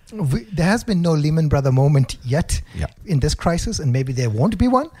has been no Lehman Brothers moment yet in this crisis, and maybe there won't be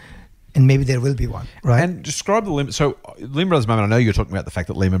one, and maybe there will be one, right? And describe the Lehman. So Lehman Brothers moment, I know you're talking about the fact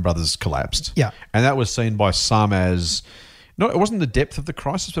that Lehman Brothers collapsed. Yeah. And that was seen by some as... No, it wasn't the depth of the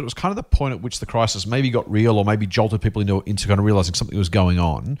crisis, but it was kind of the point at which the crisis maybe got real or maybe jolted people into kind of realizing something was going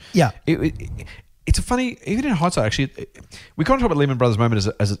on. Yeah. It's a funny, even in hindsight, actually, we kind of talk about Lehman Brothers moment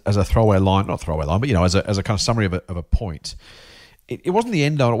as a throwaway line, not throwaway line, but as a kind of summary of a point. It wasn't the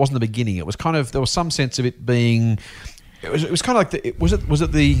end of it, it wasn't the beginning. It was kind of, there was some sense of it being... It was kind of like was it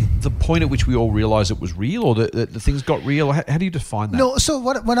the point at which we all realised it was real, or the things got real? How do you define that? No, so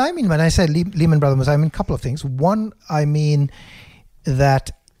what I mean when I say Lehman Brothers, I mean a couple of things. One, I mean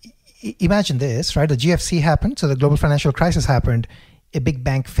that imagine this, right? The GFC happened, so the global financial crisis happened. A big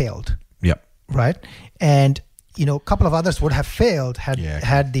bank failed. Yep. Right, and a couple of others would have failed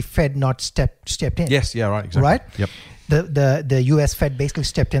had the Fed not stepped in. Yes. Yeah. Right. Exactly. Right. Yep. The U.S. Fed basically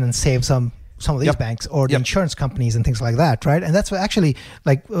stepped in and saved some of these banks or the insurance companies and things like that, right? And that's what actually,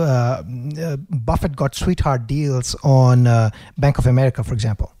 Buffett got sweetheart deals on Bank of America, for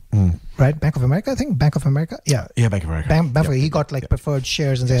example. Right? Bank of America, I think? Bank of America? Yeah. Yeah, Bank of America. He got preferred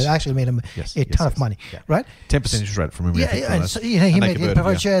shares and they actually made him a ton of money, right? 10% interest rate from him. And so, he made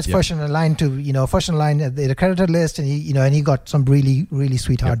preferred shares first in line at the accredited list, and he got some really, really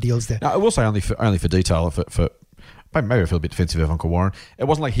sweetheart deals there. Now, I will say only for detail, for maybe I feel a bit defensive of Uncle Warren. It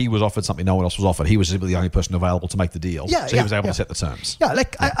wasn't like he was offered something no one else was offered. He was simply the only person available to make the deal. So he was able to set the terms. Yeah,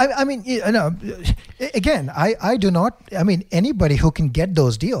 again, I do not, anybody who can get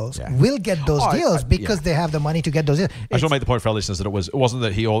those deals will get those deals because they have the money to get those deals. I just want to make the point for our listeners that it wasn't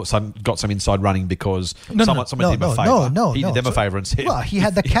that he all of a sudden got some inside running because someone did him a favour. He did them a favour and said, well, he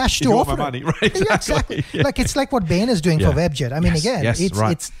had the cash to offer my money. Right, exactly. It's like what Bain is doing for Webjet. Again,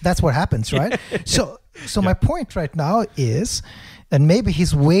 that's what happens, right? So my point right now is then maybe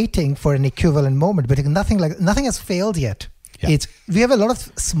he's waiting for an equivalent moment, but nothing has failed yet. Yeah. We have a lot of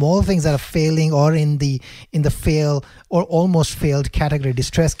small things that are failing or in the fail or almost failed category,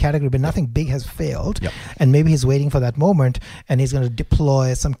 distress category, but nothing big has failed. Yep. And maybe he's waiting for that moment, and he's going to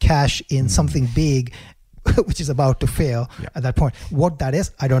deploy some cash in something big, which is about to fail at that point. What that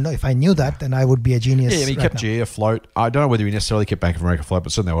is, I don't know. If I knew that, then I would be a genius. Yeah, I mean, he kept GE afloat. I don't know whether he necessarily kept Bank of America afloat,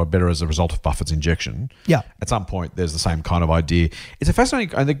 but certainly they were better as a result of Buffett's injection. Yeah. At some point, there's the same kind of idea. It's a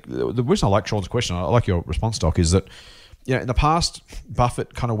fascinating. I think the reason I like Sean's question, I like your response, Doc, is that in the past,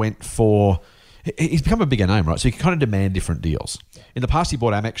 Buffett kind of went for. He's become a bigger name, right? So he can kind of demand different deals. In the past, he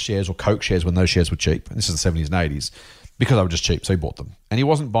bought Amex shares or Coke shares when those shares were cheap. And this is the 70s and 80s because they were just cheap, so he bought them. And he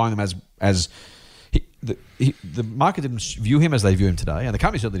wasn't buying them as the market didn't view him as they view him today, and the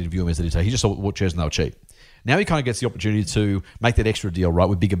company certainly didn't view him as they did today. He just bought shares and they were cheap. Now he kind of gets the opportunity to make that extra deal, right,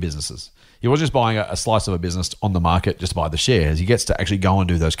 with bigger businesses. He wasn't just buying a slice of a business on the market just to buy the shares. He gets to actually go and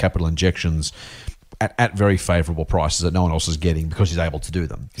do those capital injections at very favourable prices that no one else is getting because he's able to do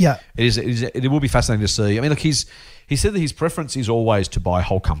them. Yeah, it will be fascinating to see. I mean, look, he said that his preference is always to buy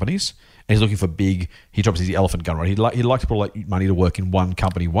whole companies. And he's looking for big. He drops his elephant gun, right? He'd like to put money to work in one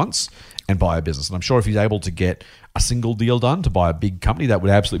company once and buy a business. And I'm sure if he's able to get a single deal done to buy a big company, that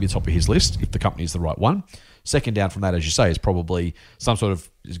would absolutely be top of his list if the company is the right one. Second down from that, as you say, is probably some sort of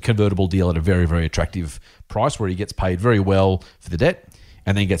convertible deal at a very, very attractive price where he gets paid very well for the debt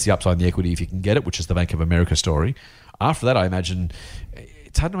and then gets the upside in the equity if he can get it, which is the Bank of America story. After that, I imagine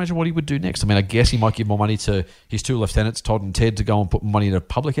it's hard to imagine what he would do next. I mean, I guess he might give more money to his two lieutenants, Todd and Ted, to go and put money into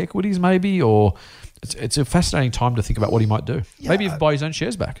public equities maybe, or it's a fascinating time to think about what he might do. Yeah, maybe buy his own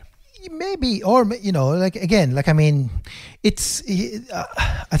shares back. Maybe, or, I think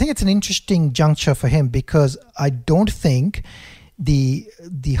it's an interesting juncture for him because I don't think the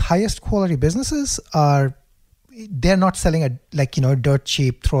highest quality businesses they're not selling at dirt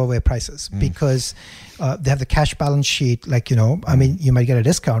cheap throwaway prices because they have the cash balance sheet. You might get a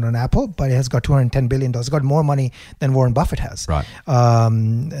discount on Apple, but it has got $210 billion. It's got more money than Warren Buffett has. Right.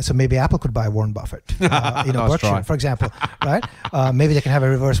 So maybe Apple could buy Warren Buffett. Berkshire, for example. Right. Maybe they can have a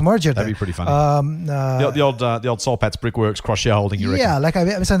reverse merger. That'd be pretty funny. The old Soul Pat's Brickworks cross shareholding. You reckon?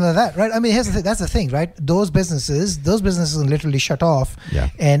 Yeah, something like that. Right. I mean, that's the thing, right? Those businesses will literally shut off,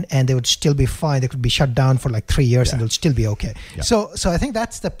 and they would still be fine. They could be shut down for 3 years, and they'll still be okay. Yeah. So I think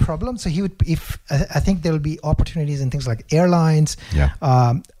that's the problem. So I think there will be opportunities in things like airlines. Yeah.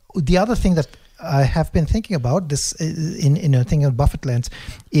 The other thing that I have been thinking about this in a thing of Buffett lens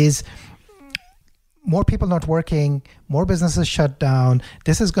is more people not working, more businesses shut down.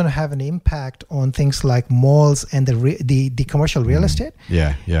 This is going to have an impact on things like malls and the commercial real estate.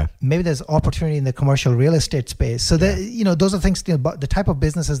 Yeah. Maybe there's opportunity in the commercial real estate space. So those are things. The type of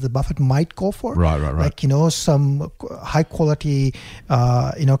businesses that Buffett might go for. Right. Some high quality,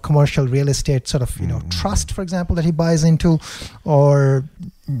 commercial real estate sort of trust, for example, that he buys into, or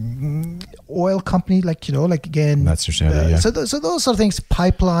oil company, again. That's your standard. So those sort of things,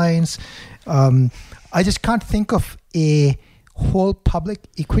 pipelines. I just can't think of a whole public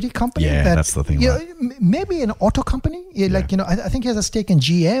equity company. Yeah, that's the thing. Maybe an auto company. I think he has a stake in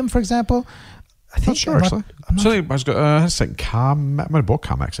GM, for example. I think. Not sure, actually. I might have bought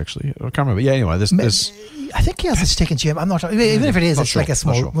CarMax, actually. I can't remember. Yeah, anyway, there's I think he has a stake in GM. I'm not sure. Even if it is, it's a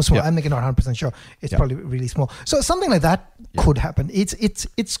small. I'm not 100% sure. It's probably really small. So something like that could happen. It's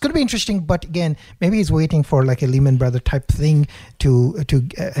going to be interesting, but again, maybe he's waiting for a Lehman Brothers type thing to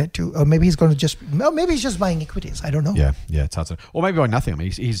or maybe he's going to maybe he's just buying equities. I don't know. Yeah, it's hard to. Or maybe buying nothing. I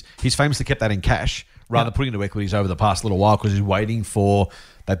mean, he's famously kept that in cash rather than putting into equities over the past little while because he's waiting for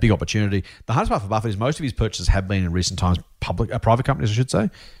that big opportunity. The hardest part for Buffett is most of his purchases have been in recent times private companies, I should say,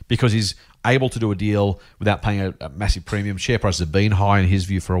 because he's able to do a deal without paying a massive premium. Share prices have been high in his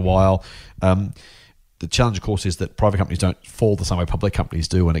view for a while. The challenge, of course, is that private companies don't fall the same way public companies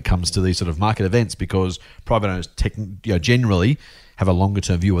do when it comes to these sort of market events because private owners generally have a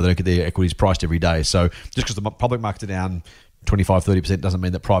longer-term view where they don't get their equities priced every day. So just because the public markets are down 25-30% doesn't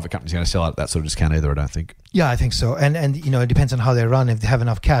mean that private companies are going to sell out at that sort of discount either, I don't think. Yeah, I think so. And it depends on how they run. If they have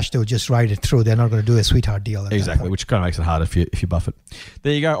enough cash, they'll just ride it through. They're not going to do a sweetheart deal. Exactly, which kind of makes it hard if you buff it.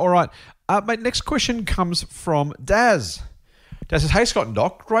 There you go. All right. Mate, next question comes from Daz. Daz says, hey, Scott and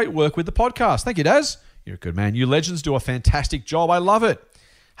Doc, great work with the podcast. Thank you, Daz. You're a good man. You legends do a fantastic job. I love it.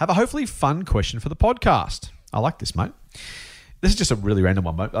 Have a hopefully fun question for the podcast. I like this, mate. This is just a really random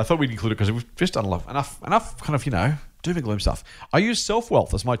one, mate. I thought we'd include it because we've just done enough kind of, doom and gloom stuff. I use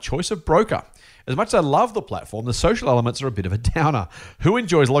Self-Wealth as my choice of broker. As much as I love the platform, the social elements are a bit of a downer. Who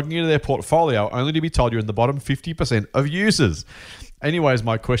enjoys logging into their portfolio only to be told you're in the bottom 50% of users? Anyways,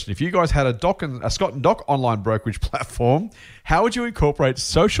 my question, if you guys had a Scott and Doc online brokerage platform, how would you incorporate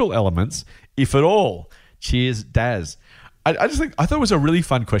social elements, if at all? Cheers, Daz. I thought it was a really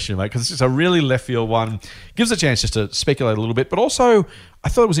fun question, mate, because it's just a really left field one. Gives a chance just to speculate a little bit, but also I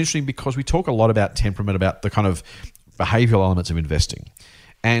thought it was interesting because we talk a lot about temperament, about the kind of behavioral elements of investing.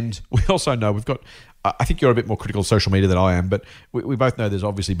 And we also know I think you're a bit more critical of social media than I am, but we both know there's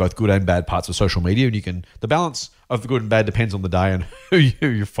obviously both good and bad parts of social media, and the balance of the good and bad depends on the day and who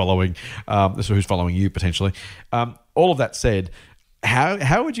you're following, who's following you potentially. All of that said,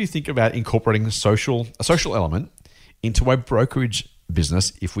 how would you think about incorporating a social element into a brokerage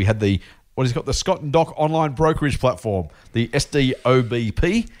business if we had the Scott and Doc online brokerage platform, the SDOBP,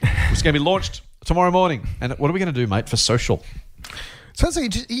 which is going to be launched tomorrow morning? And what are we going to do, mate, for social? So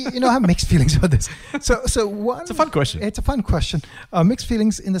I have mixed feelings about this. So one, it's a fun question. It's a fun question. Mixed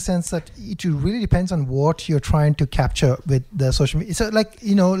feelings in the sense that it really depends on what you're trying to capture with the social media. So like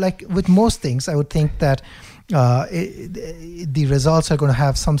with most things, I would think that the results are going to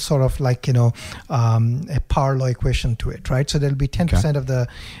have some sort of a power law equation to it, right? So there'll be 10%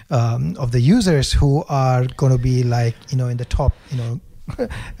 of the users who are going to be in the top,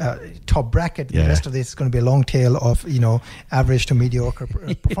 top bracket. The rest of this is going to be a long tail of average to mediocre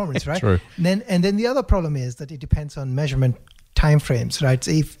performance, right? True. And then the other problem is that it depends on measurement timeframes, right?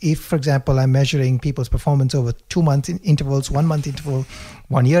 So if for example I'm measuring people's performance over 2 month intervals, 1 month interval,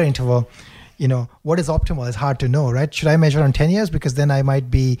 1 year interval, what is optimal is hard to know, right? Should I measure on 10 years? Because then I might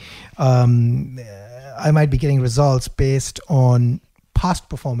be getting results based on past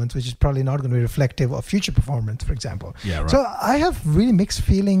performance, which is probably not going to be reflective of future performance, for example. Yeah, right. So I have really mixed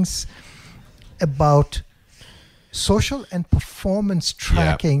feelings about social and performance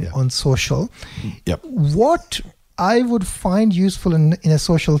tracking on social. Yep. What I would find useful in a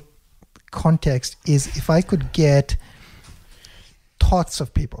social context is if I could get thoughts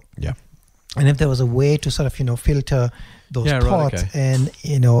of people. Yeah. And if there was a way to sort of, filter those thoughts and,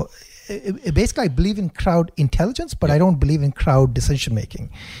 basically I believe in crowd intelligence, but I don't believe in crowd decision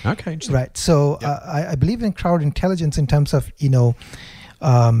making. Okay. Interesting. Right. So I believe in crowd intelligence in terms of,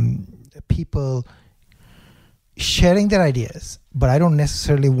 people sharing their ideas, but I don't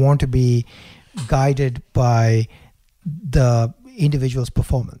necessarily want to be guided by the individual's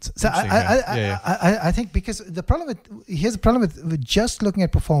performance. So I think because here's the problem with just looking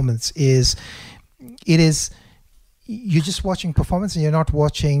at performance is you're just watching performance and you're not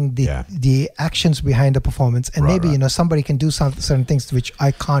watching the actions behind the performance. And maybe somebody can do certain things which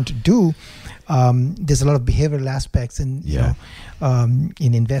I can't do. There's a lot of behavioral aspects in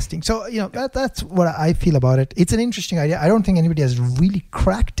in investing. So that's what I feel about it. It's an interesting idea. I don't think anybody has really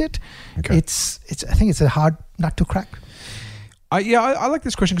cracked it. Okay. I think it's a hard nut to crack. I like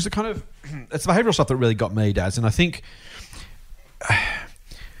this question because it's the behavioral stuff that really got me, Daz. And I think,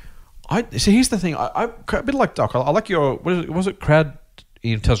 here's the thing. I a bit like Doc. I like your, was it crowd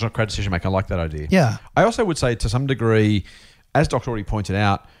intelligent crowd decision making? I like that idea. Yeah. I also would say to some degree, as Doc already pointed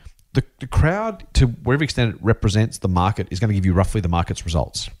out, the crowd, to whatever extent it represents the market, is going to give you roughly the market's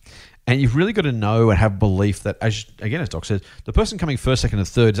results. And you've really got to know and have belief that, as Doc says, the person coming first, second, and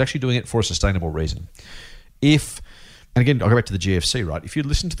third is actually doing it for a sustainable reason. And again, I'll go back to the GFC, right? If you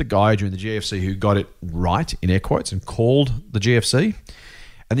listen to the guy during the GFC who got it right, in air quotes, and called the GFC,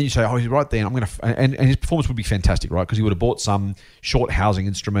 and then you say, he's right there, and his performance would be fantastic, right? Because he would have bought some short housing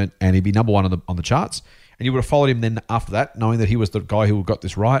instrument and he'd be number one on the charts. And you would have followed him then after that, knowing that he was the guy who got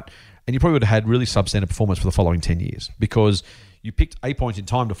this right. And you probably would have had really substandard performance for the following 10 years because you picked a point in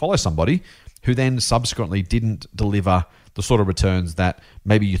time to follow somebody who then subsequently didn't deliver the sort of returns that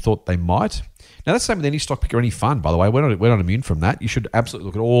maybe you thought they might. Now, that's the same with any stock picker or any fund, by the way. We're not immune from that. You should absolutely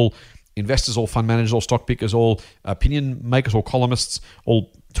look at all investors, all fund managers, all stock pickers, all opinion makers, all columnists,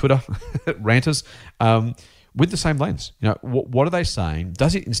 all Twitter ranters, with the same lens. What are they saying?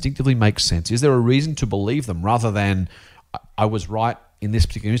 Does it instinctively make sense? Is there a reason to believe them rather than I was right in this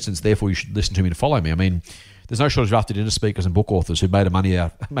particular instance, therefore you should listen to me to follow me? I mean, there's no shortage of after dinner speakers and book authors who made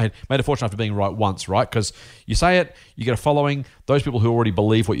a fortune after being right once, right? Because you say it, you get a following. Those people who already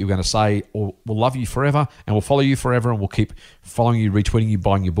believe what you're going to say will love you forever and will follow you forever and will keep following you, retweeting you,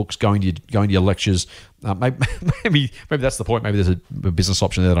 buying your books, going to your lectures. Maybe that's the point. Maybe there's a business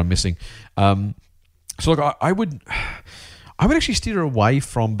option there that I'm missing. So look, I would actually steer away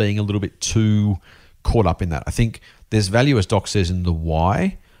from being a little bit too caught up in that. I think there's value, as Doc says, in the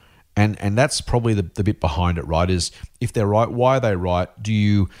why. And that's probably the bit behind it, right? Is if they're right, why are they right?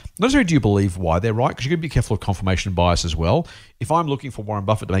 Not necessarily do you believe why they're right, because you've got to be careful of confirmation bias as well. If I'm looking for Warren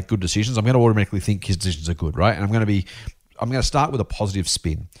Buffett to make good decisions, I'm going to automatically think his decisions are good, right? And I'm going to start with a positive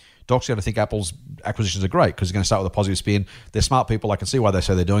spin. Doc's going to think Apple's acquisitions are great because they're going to start with a positive spin. They're smart people. I can see why they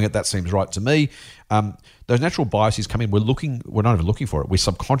say they're doing it. That seems right to me. Those natural biases come in. We're not even looking for it. We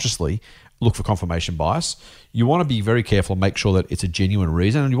subconsciously look for confirmation bias. You want to be very careful and make sure that it's a genuine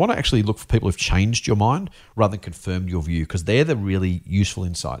reason. And you want to actually look for people who've changed your mind rather than confirmed your view, because they're the really useful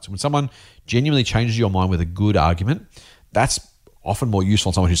insights. When someone genuinely changes your mind with a good argument, that's often more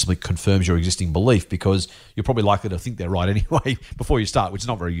useful than someone who simply confirms your existing belief, because you're probably likely to think they're right anyway before you start, which is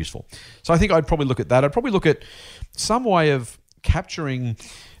not very useful. So I think I'd probably look at that. I'd probably look at some way of capturing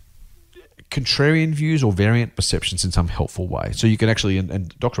contrarian views or variant perceptions in some helpful way. So you can actually,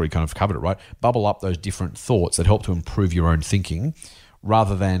 and Doc's already kind of covered it, right? Bubble up those different thoughts that help to improve your own thinking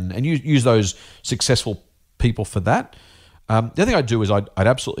rather than, and use those successful people for that. The other thing I'd do is I'd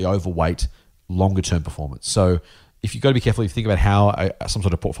absolutely overweight longer term performance. So if you've got to be careful, if you think about how some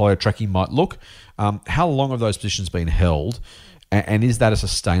sort of portfolio tracking might look, how long have those positions been held? And is that a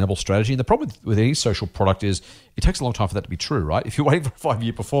sustainable strategy? And the problem with any social product is it takes a long time for that to be true, right? If you're waiting for a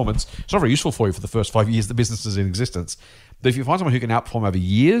 5-year performance, it's not very useful for you for the first 5 years the business is in existence. But if you find someone who can outperform over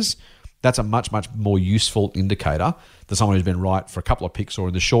years, that's a much, much more useful indicator than someone who's been right for a couple of picks or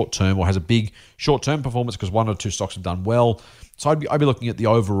in the short term or has a big short-term performance because one or two stocks have done well. So I'd be looking at the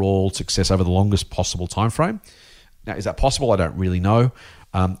overall success over the longest possible time frame. Now, is that possible? I don't really know.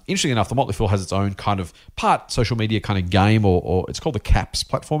 Interestingly enough, the Motley Fool has its own kind of part social media kind of game, or it's called the CAPS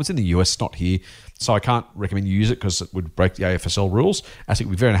platform. It's in the US, not here. So I can't recommend you use it because it would break the AFSL rules. I think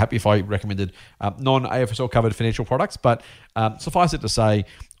we'd be very unhappy if I recommended non-AFSL covered financial products. But suffice it to say,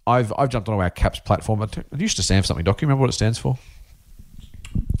 I've jumped onto our CAPS platform. It used to stand for something. Doc, you remember what it stands for?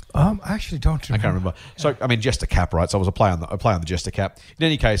 I actually don't remember. I can't remember. So, I mean, Jester Cap, right? So I was a play on the Jester Cap. In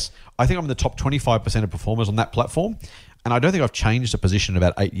any case, I think I'm in the top 25% of performers on that platform. And I don't think I've changed a position in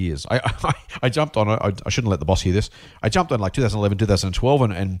about 8 years. I jumped on it. I shouldn't let the boss hear this. I jumped on like 2011, 2012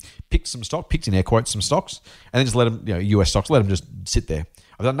 and picked in air quotes, some stocks, and then just let them, US stocks, let them just sit there.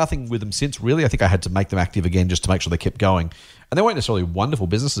 I've done nothing with them since, really. I think I had to make them active again just to make sure they kept going. And they weren't necessarily wonderful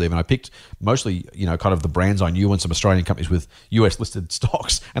businesses even. I picked mostly, kind of the brands I knew and some Australian companies with US listed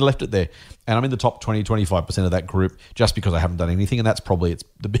stocks and left it there. And I'm in the top 20, 25% of that group just because I haven't done anything. And that's probably,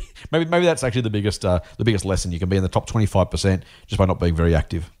 maybe that's actually the biggest lesson. You can be in the top 25% just by not being very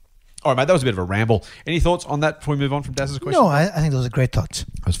active. All right, mate, that was a bit of a ramble. Any thoughts on that before we move on from Daz's question? No, I think those are great thoughts.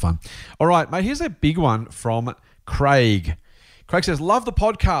 That was fun. All right, mate, here's a big one from Craig. Craig says, love the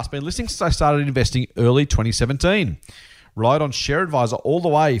podcast. Been listening since I started investing early 2017. Relied on Share Advisor all the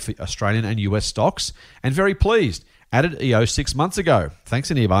way for Australian and US stocks and very pleased. Added EO 6 months ago.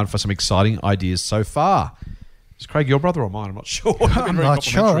 Thanks in advance for some exciting ideas so far. Is Craig your brother or mine? I'm not sure. I'm not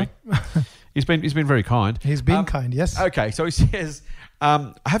sure. He's been very kind. He's been kind, yes. Okay, so he says,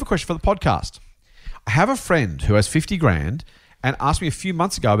 I have a question for the podcast. I have a friend who has 50 grand and asked me a few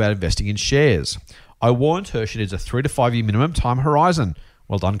months ago about investing in shares. I warned her she needs a 3 to 5 year minimum time horizon.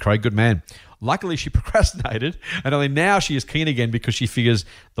 Well done, Craig. Good man. Luckily, she procrastinated, and only now she is keen again because she figures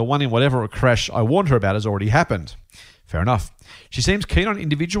the one in whatever crash I warned her about has already happened. Fair enough. She seems keen on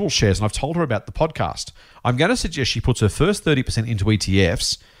individual shares, and I've told her about the podcast. I'm going to suggest she puts her first 30% into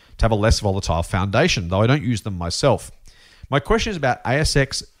ETFs to have a less volatile foundation, though I don't use them myself. My question is about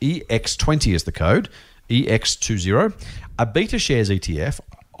ASX EX20 is the code, EX20, a beta shares ETF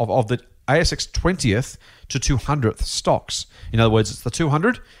of the ASX 20th to 200th stocks. In other words, it's the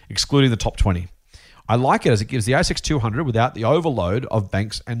 200, excluding the top 20. I like it as it gives the ASX 200 without the overload of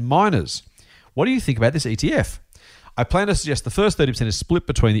banks and miners. What do you think about this ETF? I plan to suggest the first 30% is split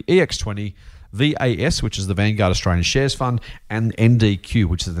between the EX20, VAS, which is the Vanguard Australian Shares Fund, and NDQ,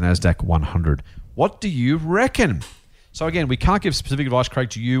 which is the NASDAQ 100. What do you reckon? So again, we can't give specific advice, Craig,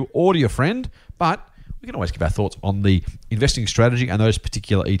 to you or to your friend, but we can always give our thoughts on the investing strategy and those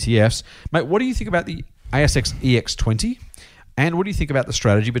particular ETFs. Mate, what do you think about the ASX EX20? And what do you think about the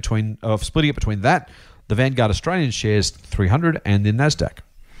strategy of splitting it between that, the Vanguard Australian Shares 300, and the NASDAQ?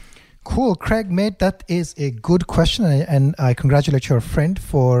 Cool. Craig, mate, that is a good question. And I congratulate your friend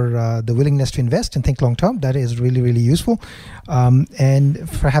for the willingness to invest and think long term. That is really, really useful. And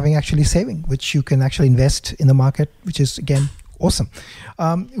for having actually saving, which you can actually invest in the market, which is, again, awesome.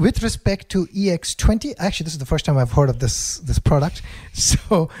 With respect to EX20, actually, this is the first time I've heard of this product.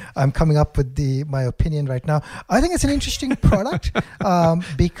 So I'm coming up with my opinion right now. I think it's an interesting product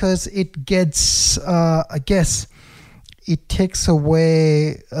because it gets, it takes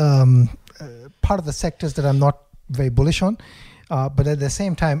away part of the sectors that I'm not very bullish on. But at the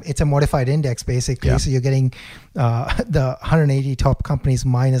same time, it's a modified index, basically. Yeah. So you're getting the 180 top companies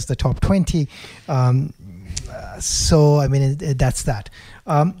minus the top 20. So, I mean, that's that.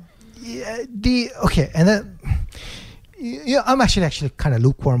 Yeah, I'm actually kind of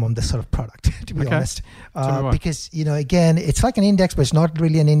lukewarm on this sort of product, to be honest, because again, it's like an index, but it's not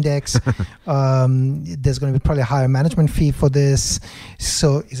really an index. There's going to be probably a higher management fee for this.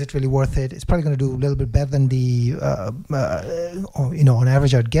 So, is it really worth it? It's probably going to do a little bit better than the, on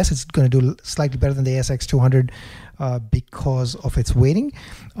average, I'd guess it's going to do slightly better than the ASX 200 because of its weighting,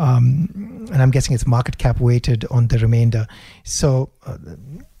 and I'm guessing it's market cap weighted on the remainder. So,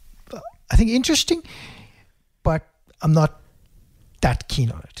 I think interesting, but I'm not that keen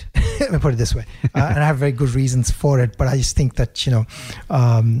on it. Let me put it this way. And I have very good reasons for it, but I just think that,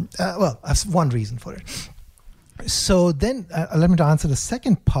 I have one reason for it. So then let me answer the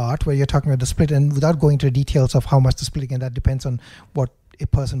second part where you're talking about the split, and without going into the details of how much the split, again, that depends on what a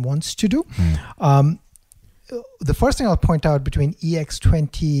person wants to do. The first thing I'll point out between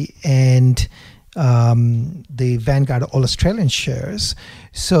EX20 and the Vanguard All Australian shares.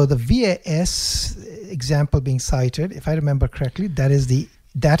 So the VAS example being cited, if I remember correctly, that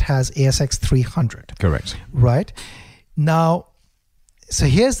has ASX 300. Correct. Right. Now, so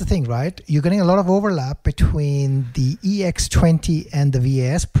here's the thing, right? You're getting a lot of overlap between the EX20 and the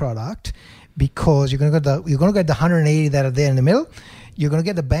VAS product because you're going to get the 180 that are there in the middle. You're going to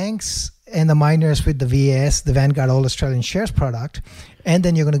get the banks and the miners with the VAS, the Vanguard All Australian Shares product, and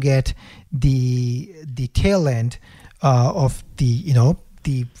then you're going to get the tail end of the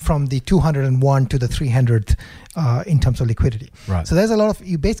from the 201 to the 300 in terms of liquidity. Right. So there's a lot of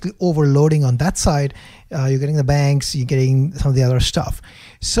you basically overloading on that side. You're getting the banks, you're getting some of the other stuff.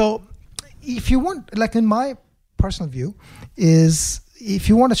 So if you want, like in my personal view, is if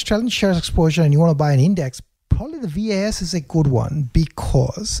you want Australian shares exposure and you want to buy an index, probably the VAS is a good one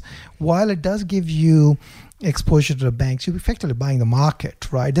because while it does give you exposure to the banks, you're effectively buying the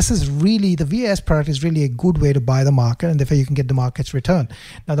market, right? This is really, the VAS product is really a good way to buy the market, and therefore you can get the market's return.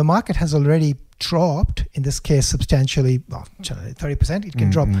 Now, the market has already dropped, in this case, substantially, 30%. It can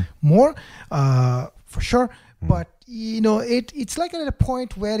drop more, for sure. But, it's like at a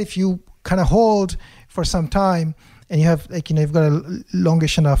point where if you kind of hold for some time, and you have, you've got a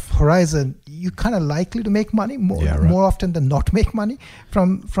longish enough horizon, you're kind of likely to make money more often than not make money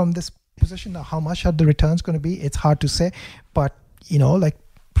from this position. Now, how much are the returns going to be? It's hard to say, but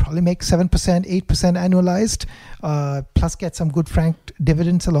probably make 7%, 8% annualized, plus get some good franked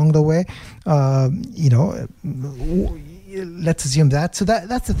dividends along the way. Let's assume that. So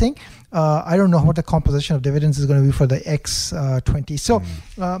that's the thing. I don't know what the composition of dividends is going to be for the X20. So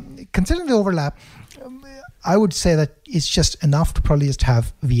considering the overlap, I would say that it's just enough to probably just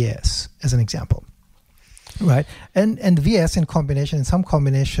have VAS as an example, right? And VAS in some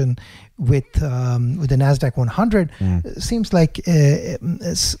combination with the Nasdaq 100 seems like a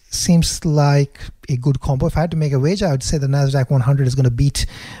good combo. If I had to make a wager, I would say the Nasdaq 100 is going to beat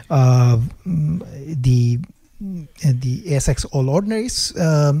the ASX All Ordinaries,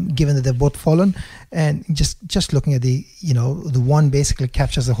 given that they've both fallen. And just looking at the one basically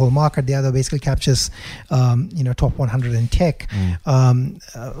captures the whole market, the other basically captures top 100 in tech.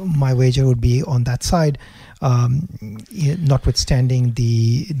 My wager would be on that side, notwithstanding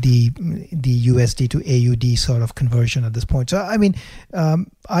the USD to AUD sort of conversion at this point. So I mean,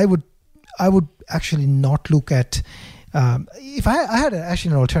 I would actually not look at. If I had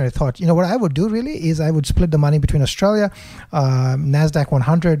actually an alternative thought, what I would do really is I would split the money between Australia, Nasdaq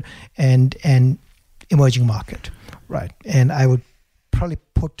 100, and emerging market, right? And I would probably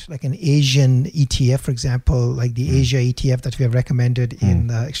put like an Asian ETF, for example, like the Asia ETF that we have recommended in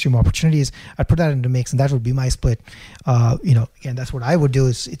Extreme Opportunities. I'd put that into the mix, and that would be my split. Again, that's what I would do.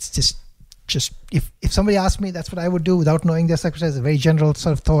 Is it's just if somebody asked me, that's what I would do without knowing their secretary. It's a very general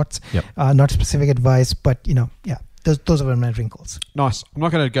sort of thoughts, not specific advice, but Those are my wrinkles. Nice. I'm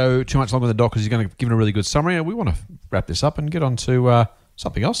not going to go too much longer with the doc because he's going to give a really good summary. We want to wrap this up and get on to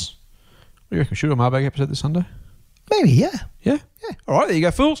something else. What do you reckon? Should we do a mailbag episode this Sunday? Maybe, yeah. Yeah? Yeah. All right, there you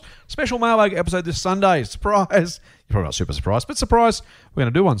go, fools. Special mailbag episode this Sunday. Surprise. You're probably not super surprised, but surprise. We're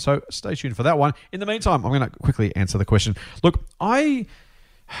going to do one, so stay tuned for that one. In the meantime, I'm going to quickly answer the question. Look, so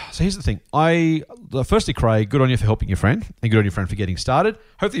here's the thing. Firstly, Craig, good on you for helping your friend, and good on your friend for getting started.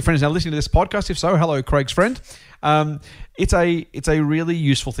 Hopefully your friend is now listening to this podcast. If so, hello, Craig's friend. It's a really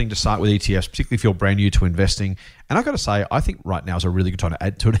useful thing to start with ETFs, particularly if you're brand new to investing. And I've got to say, I think right now is a really good time to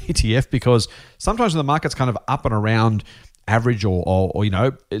add to an ETF because sometimes when the market's kind of up and around average or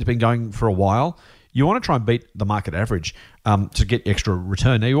it's been going for a while, you want to try and beat the market average. to get extra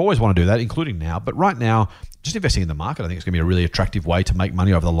return. Now, you always want to do that, including now. But right now, just investing in the market, I think it's going to be a really attractive way to make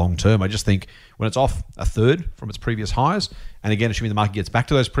money over the long term. I just think when it's off a third from its previous highs, and again, assuming the market gets back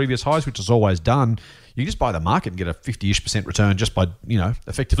to those previous highs, which it's always done, you can just buy the market and get a 50-ish% return just by,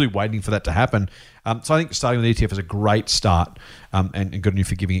 effectively waiting for that to happen. So I think starting with ETF is a great start, and good on you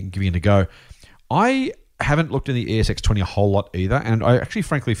for giving it a go. I haven't looked in the ESX 20 a whole lot either, and I actually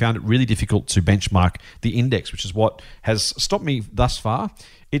frankly found it really difficult to benchmark the index, which is what has stopped me thus far.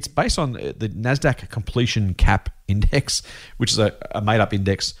 It's based on the NASDAQ completion cap index, which is a made-up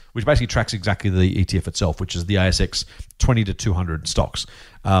index, which basically tracks exactly the ETF itself, which is the ASX 20 to 200 stocks.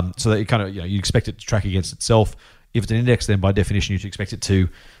 So that you kind of, you expect it to track against itself. If it's an index, then by definition, you'd expect it to,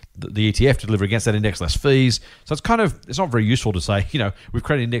 the ETF to deliver against that index, less fees. So it's not very useful to say, we've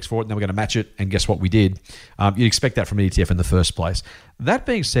created an index for it and then we're going to match it, and guess what we did. You'd expect that from an ETF in the first place. That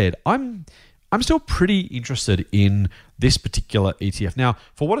being said, I'm still pretty interested in this particular ETF. Now,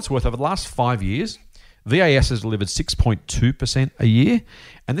 for what it's worth, over the last 5 years, VAS has delivered 6.2% a year,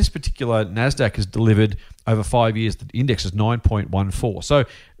 and this particular NASDAQ has delivered over 5 years, the index is 9.14. So,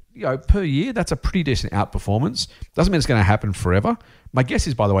 per year, that's a pretty decent outperformance. Doesn't mean it's going to happen forever. My guess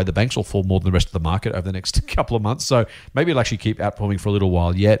is, by the way, the banks will fall more than the rest of the market over the next couple of months, so maybe it'll actually keep outperforming for a little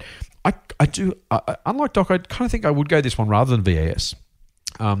while yet. Unlike Doc, I kind of think I would go this one rather than VAS.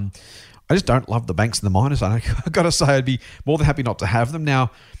 I just don't love the banks and the miners. I've got to say I'd be more than happy not to have them.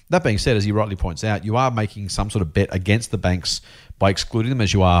 Now, that being said, as he rightly points out, you are making some sort of bet against the banks by excluding them,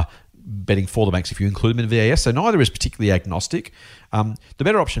 as you are betting for the banks if you include them in VAS. So neither is particularly agnostic. The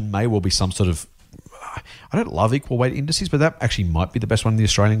better option may well be some sort of, I don't love equal weight indices, but that actually might be the best one in the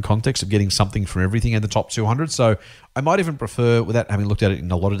Australian context of getting something from everything in the top 200. So I might even prefer, without having looked at it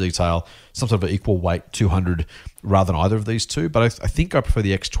in a lot of detail, some sort of an equal weight 200 rather than either of these two. But I think I prefer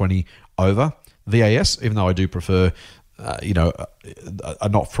the X20 over VAS, even though I do prefer a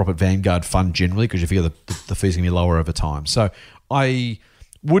not-for-profit Vanguard fund generally, because you figure the fees can be lower over time. So I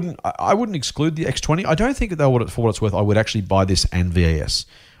wouldn't exclude the X20. I don't think, though, for what it's worth, I would actually buy this and VAS.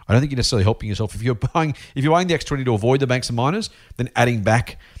 I don't think you're necessarily helping yourself. If you're buying the X20 to avoid the banks and miners, then adding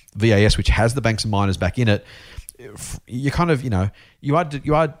back VAS, which has the banks and miners back in it, you kind of, you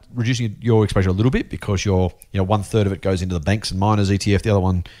are reducing your exposure a little bit, because you're, 1/3 of it goes into the banks and miners ETF, the other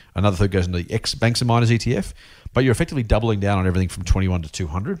one, another third goes into the X banks and miners ETF, but you're effectively doubling down on everything from 21 to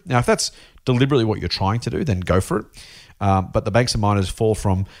 200. Now, if that's deliberately what you're trying to do, then go for it. But the banks and miners fall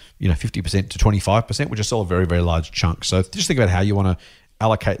from 50% to 25%, which is still a very, very large chunk. So just think about how you want to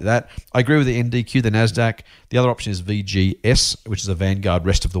allocate that. I agree with the NDQ, the NASDAQ. The other option is VGS, which is a Vanguard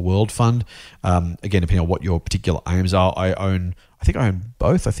Rest of the World fund. Again, depending on what your particular aims are. I own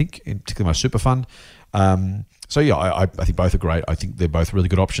both, in particular my super fund. I think both are great. I think they're both really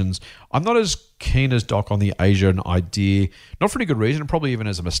good options. I'm not as keen as Doc on the Asian idea, not for any good reason, and probably even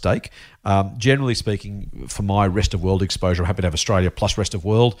as a mistake. Generally speaking, for my rest of world exposure, I'm happy to have Australia plus rest of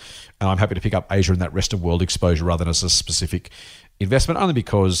world, and I'm happy to pick up Asia in that rest of world exposure rather than as a specific investment, only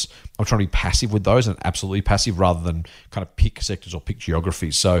because I'm trying to be passive with those and absolutely passive rather than kind of pick sectors or pick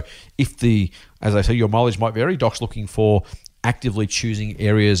geographies. So as I say, your mileage might vary. Doc's looking for actively choosing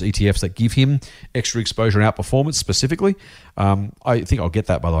areas, ETFs that give him extra exposure and outperformance specifically. I think I'll get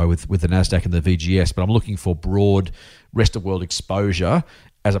that, by the way, with the NASDAQ and the VGS, but I'm looking for broad rest of world exposure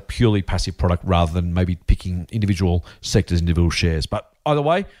as a purely passive product rather than maybe picking individual sectors, individual shares. But either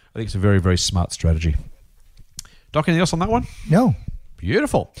way, I think it's a very, very smart strategy. Doc, anything else on that one? No.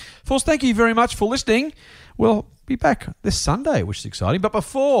 Beautiful. Folks, thank you very much for listening. We'll be back this Sunday, which is exciting. But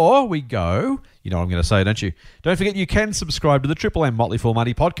before we go, you know what I'm going to say, don't you? Don't forget you can subscribe to the Triple M Motley Fool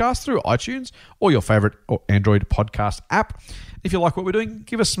Money podcast through iTunes or your favourite Android podcast app. If you like what we're doing,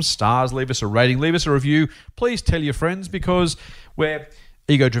 give us some stars, leave us a rating, leave us a review. Please tell your friends, because we're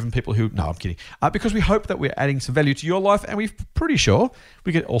ego-driven people who... No, I'm kidding. Because we hope that we're adding some value to your life, and we're pretty sure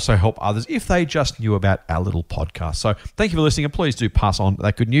we could also help others if they just knew about our little podcast. So thank you for listening, and please do pass on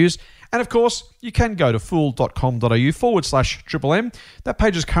that good news. And of course, you can go to fool.com.au/Triple M. That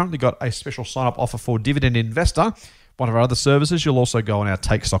page has currently got a special sign-up offer for Dividend Investor, one of our other services. You'll also go on our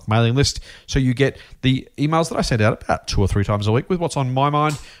Take Stock mailing list, so you get the emails that I send out about 2 or 3 times a week with what's on my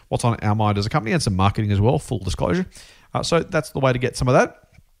mind, what's on our mind as a company, and some marketing as well, full disclosure. So that's the way to get some of that.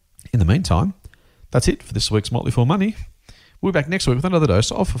 In the meantime, that's it for this week's Motley Fool Money. We'll be back next week with another dose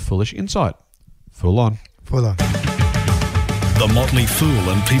of foolish insight. Fool on. Fool on. The Motley Fool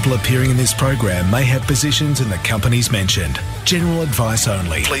and people appearing in this program may have positions in the companies mentioned. General advice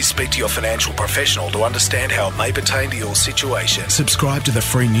only. Please speak to your financial professional to understand how it may pertain to your situation. Subscribe to the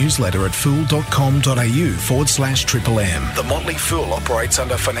free newsletter at fool.com.au/Triple M. The Motley Fool operates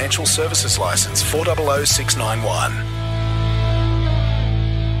under Financial Services Licence 400691.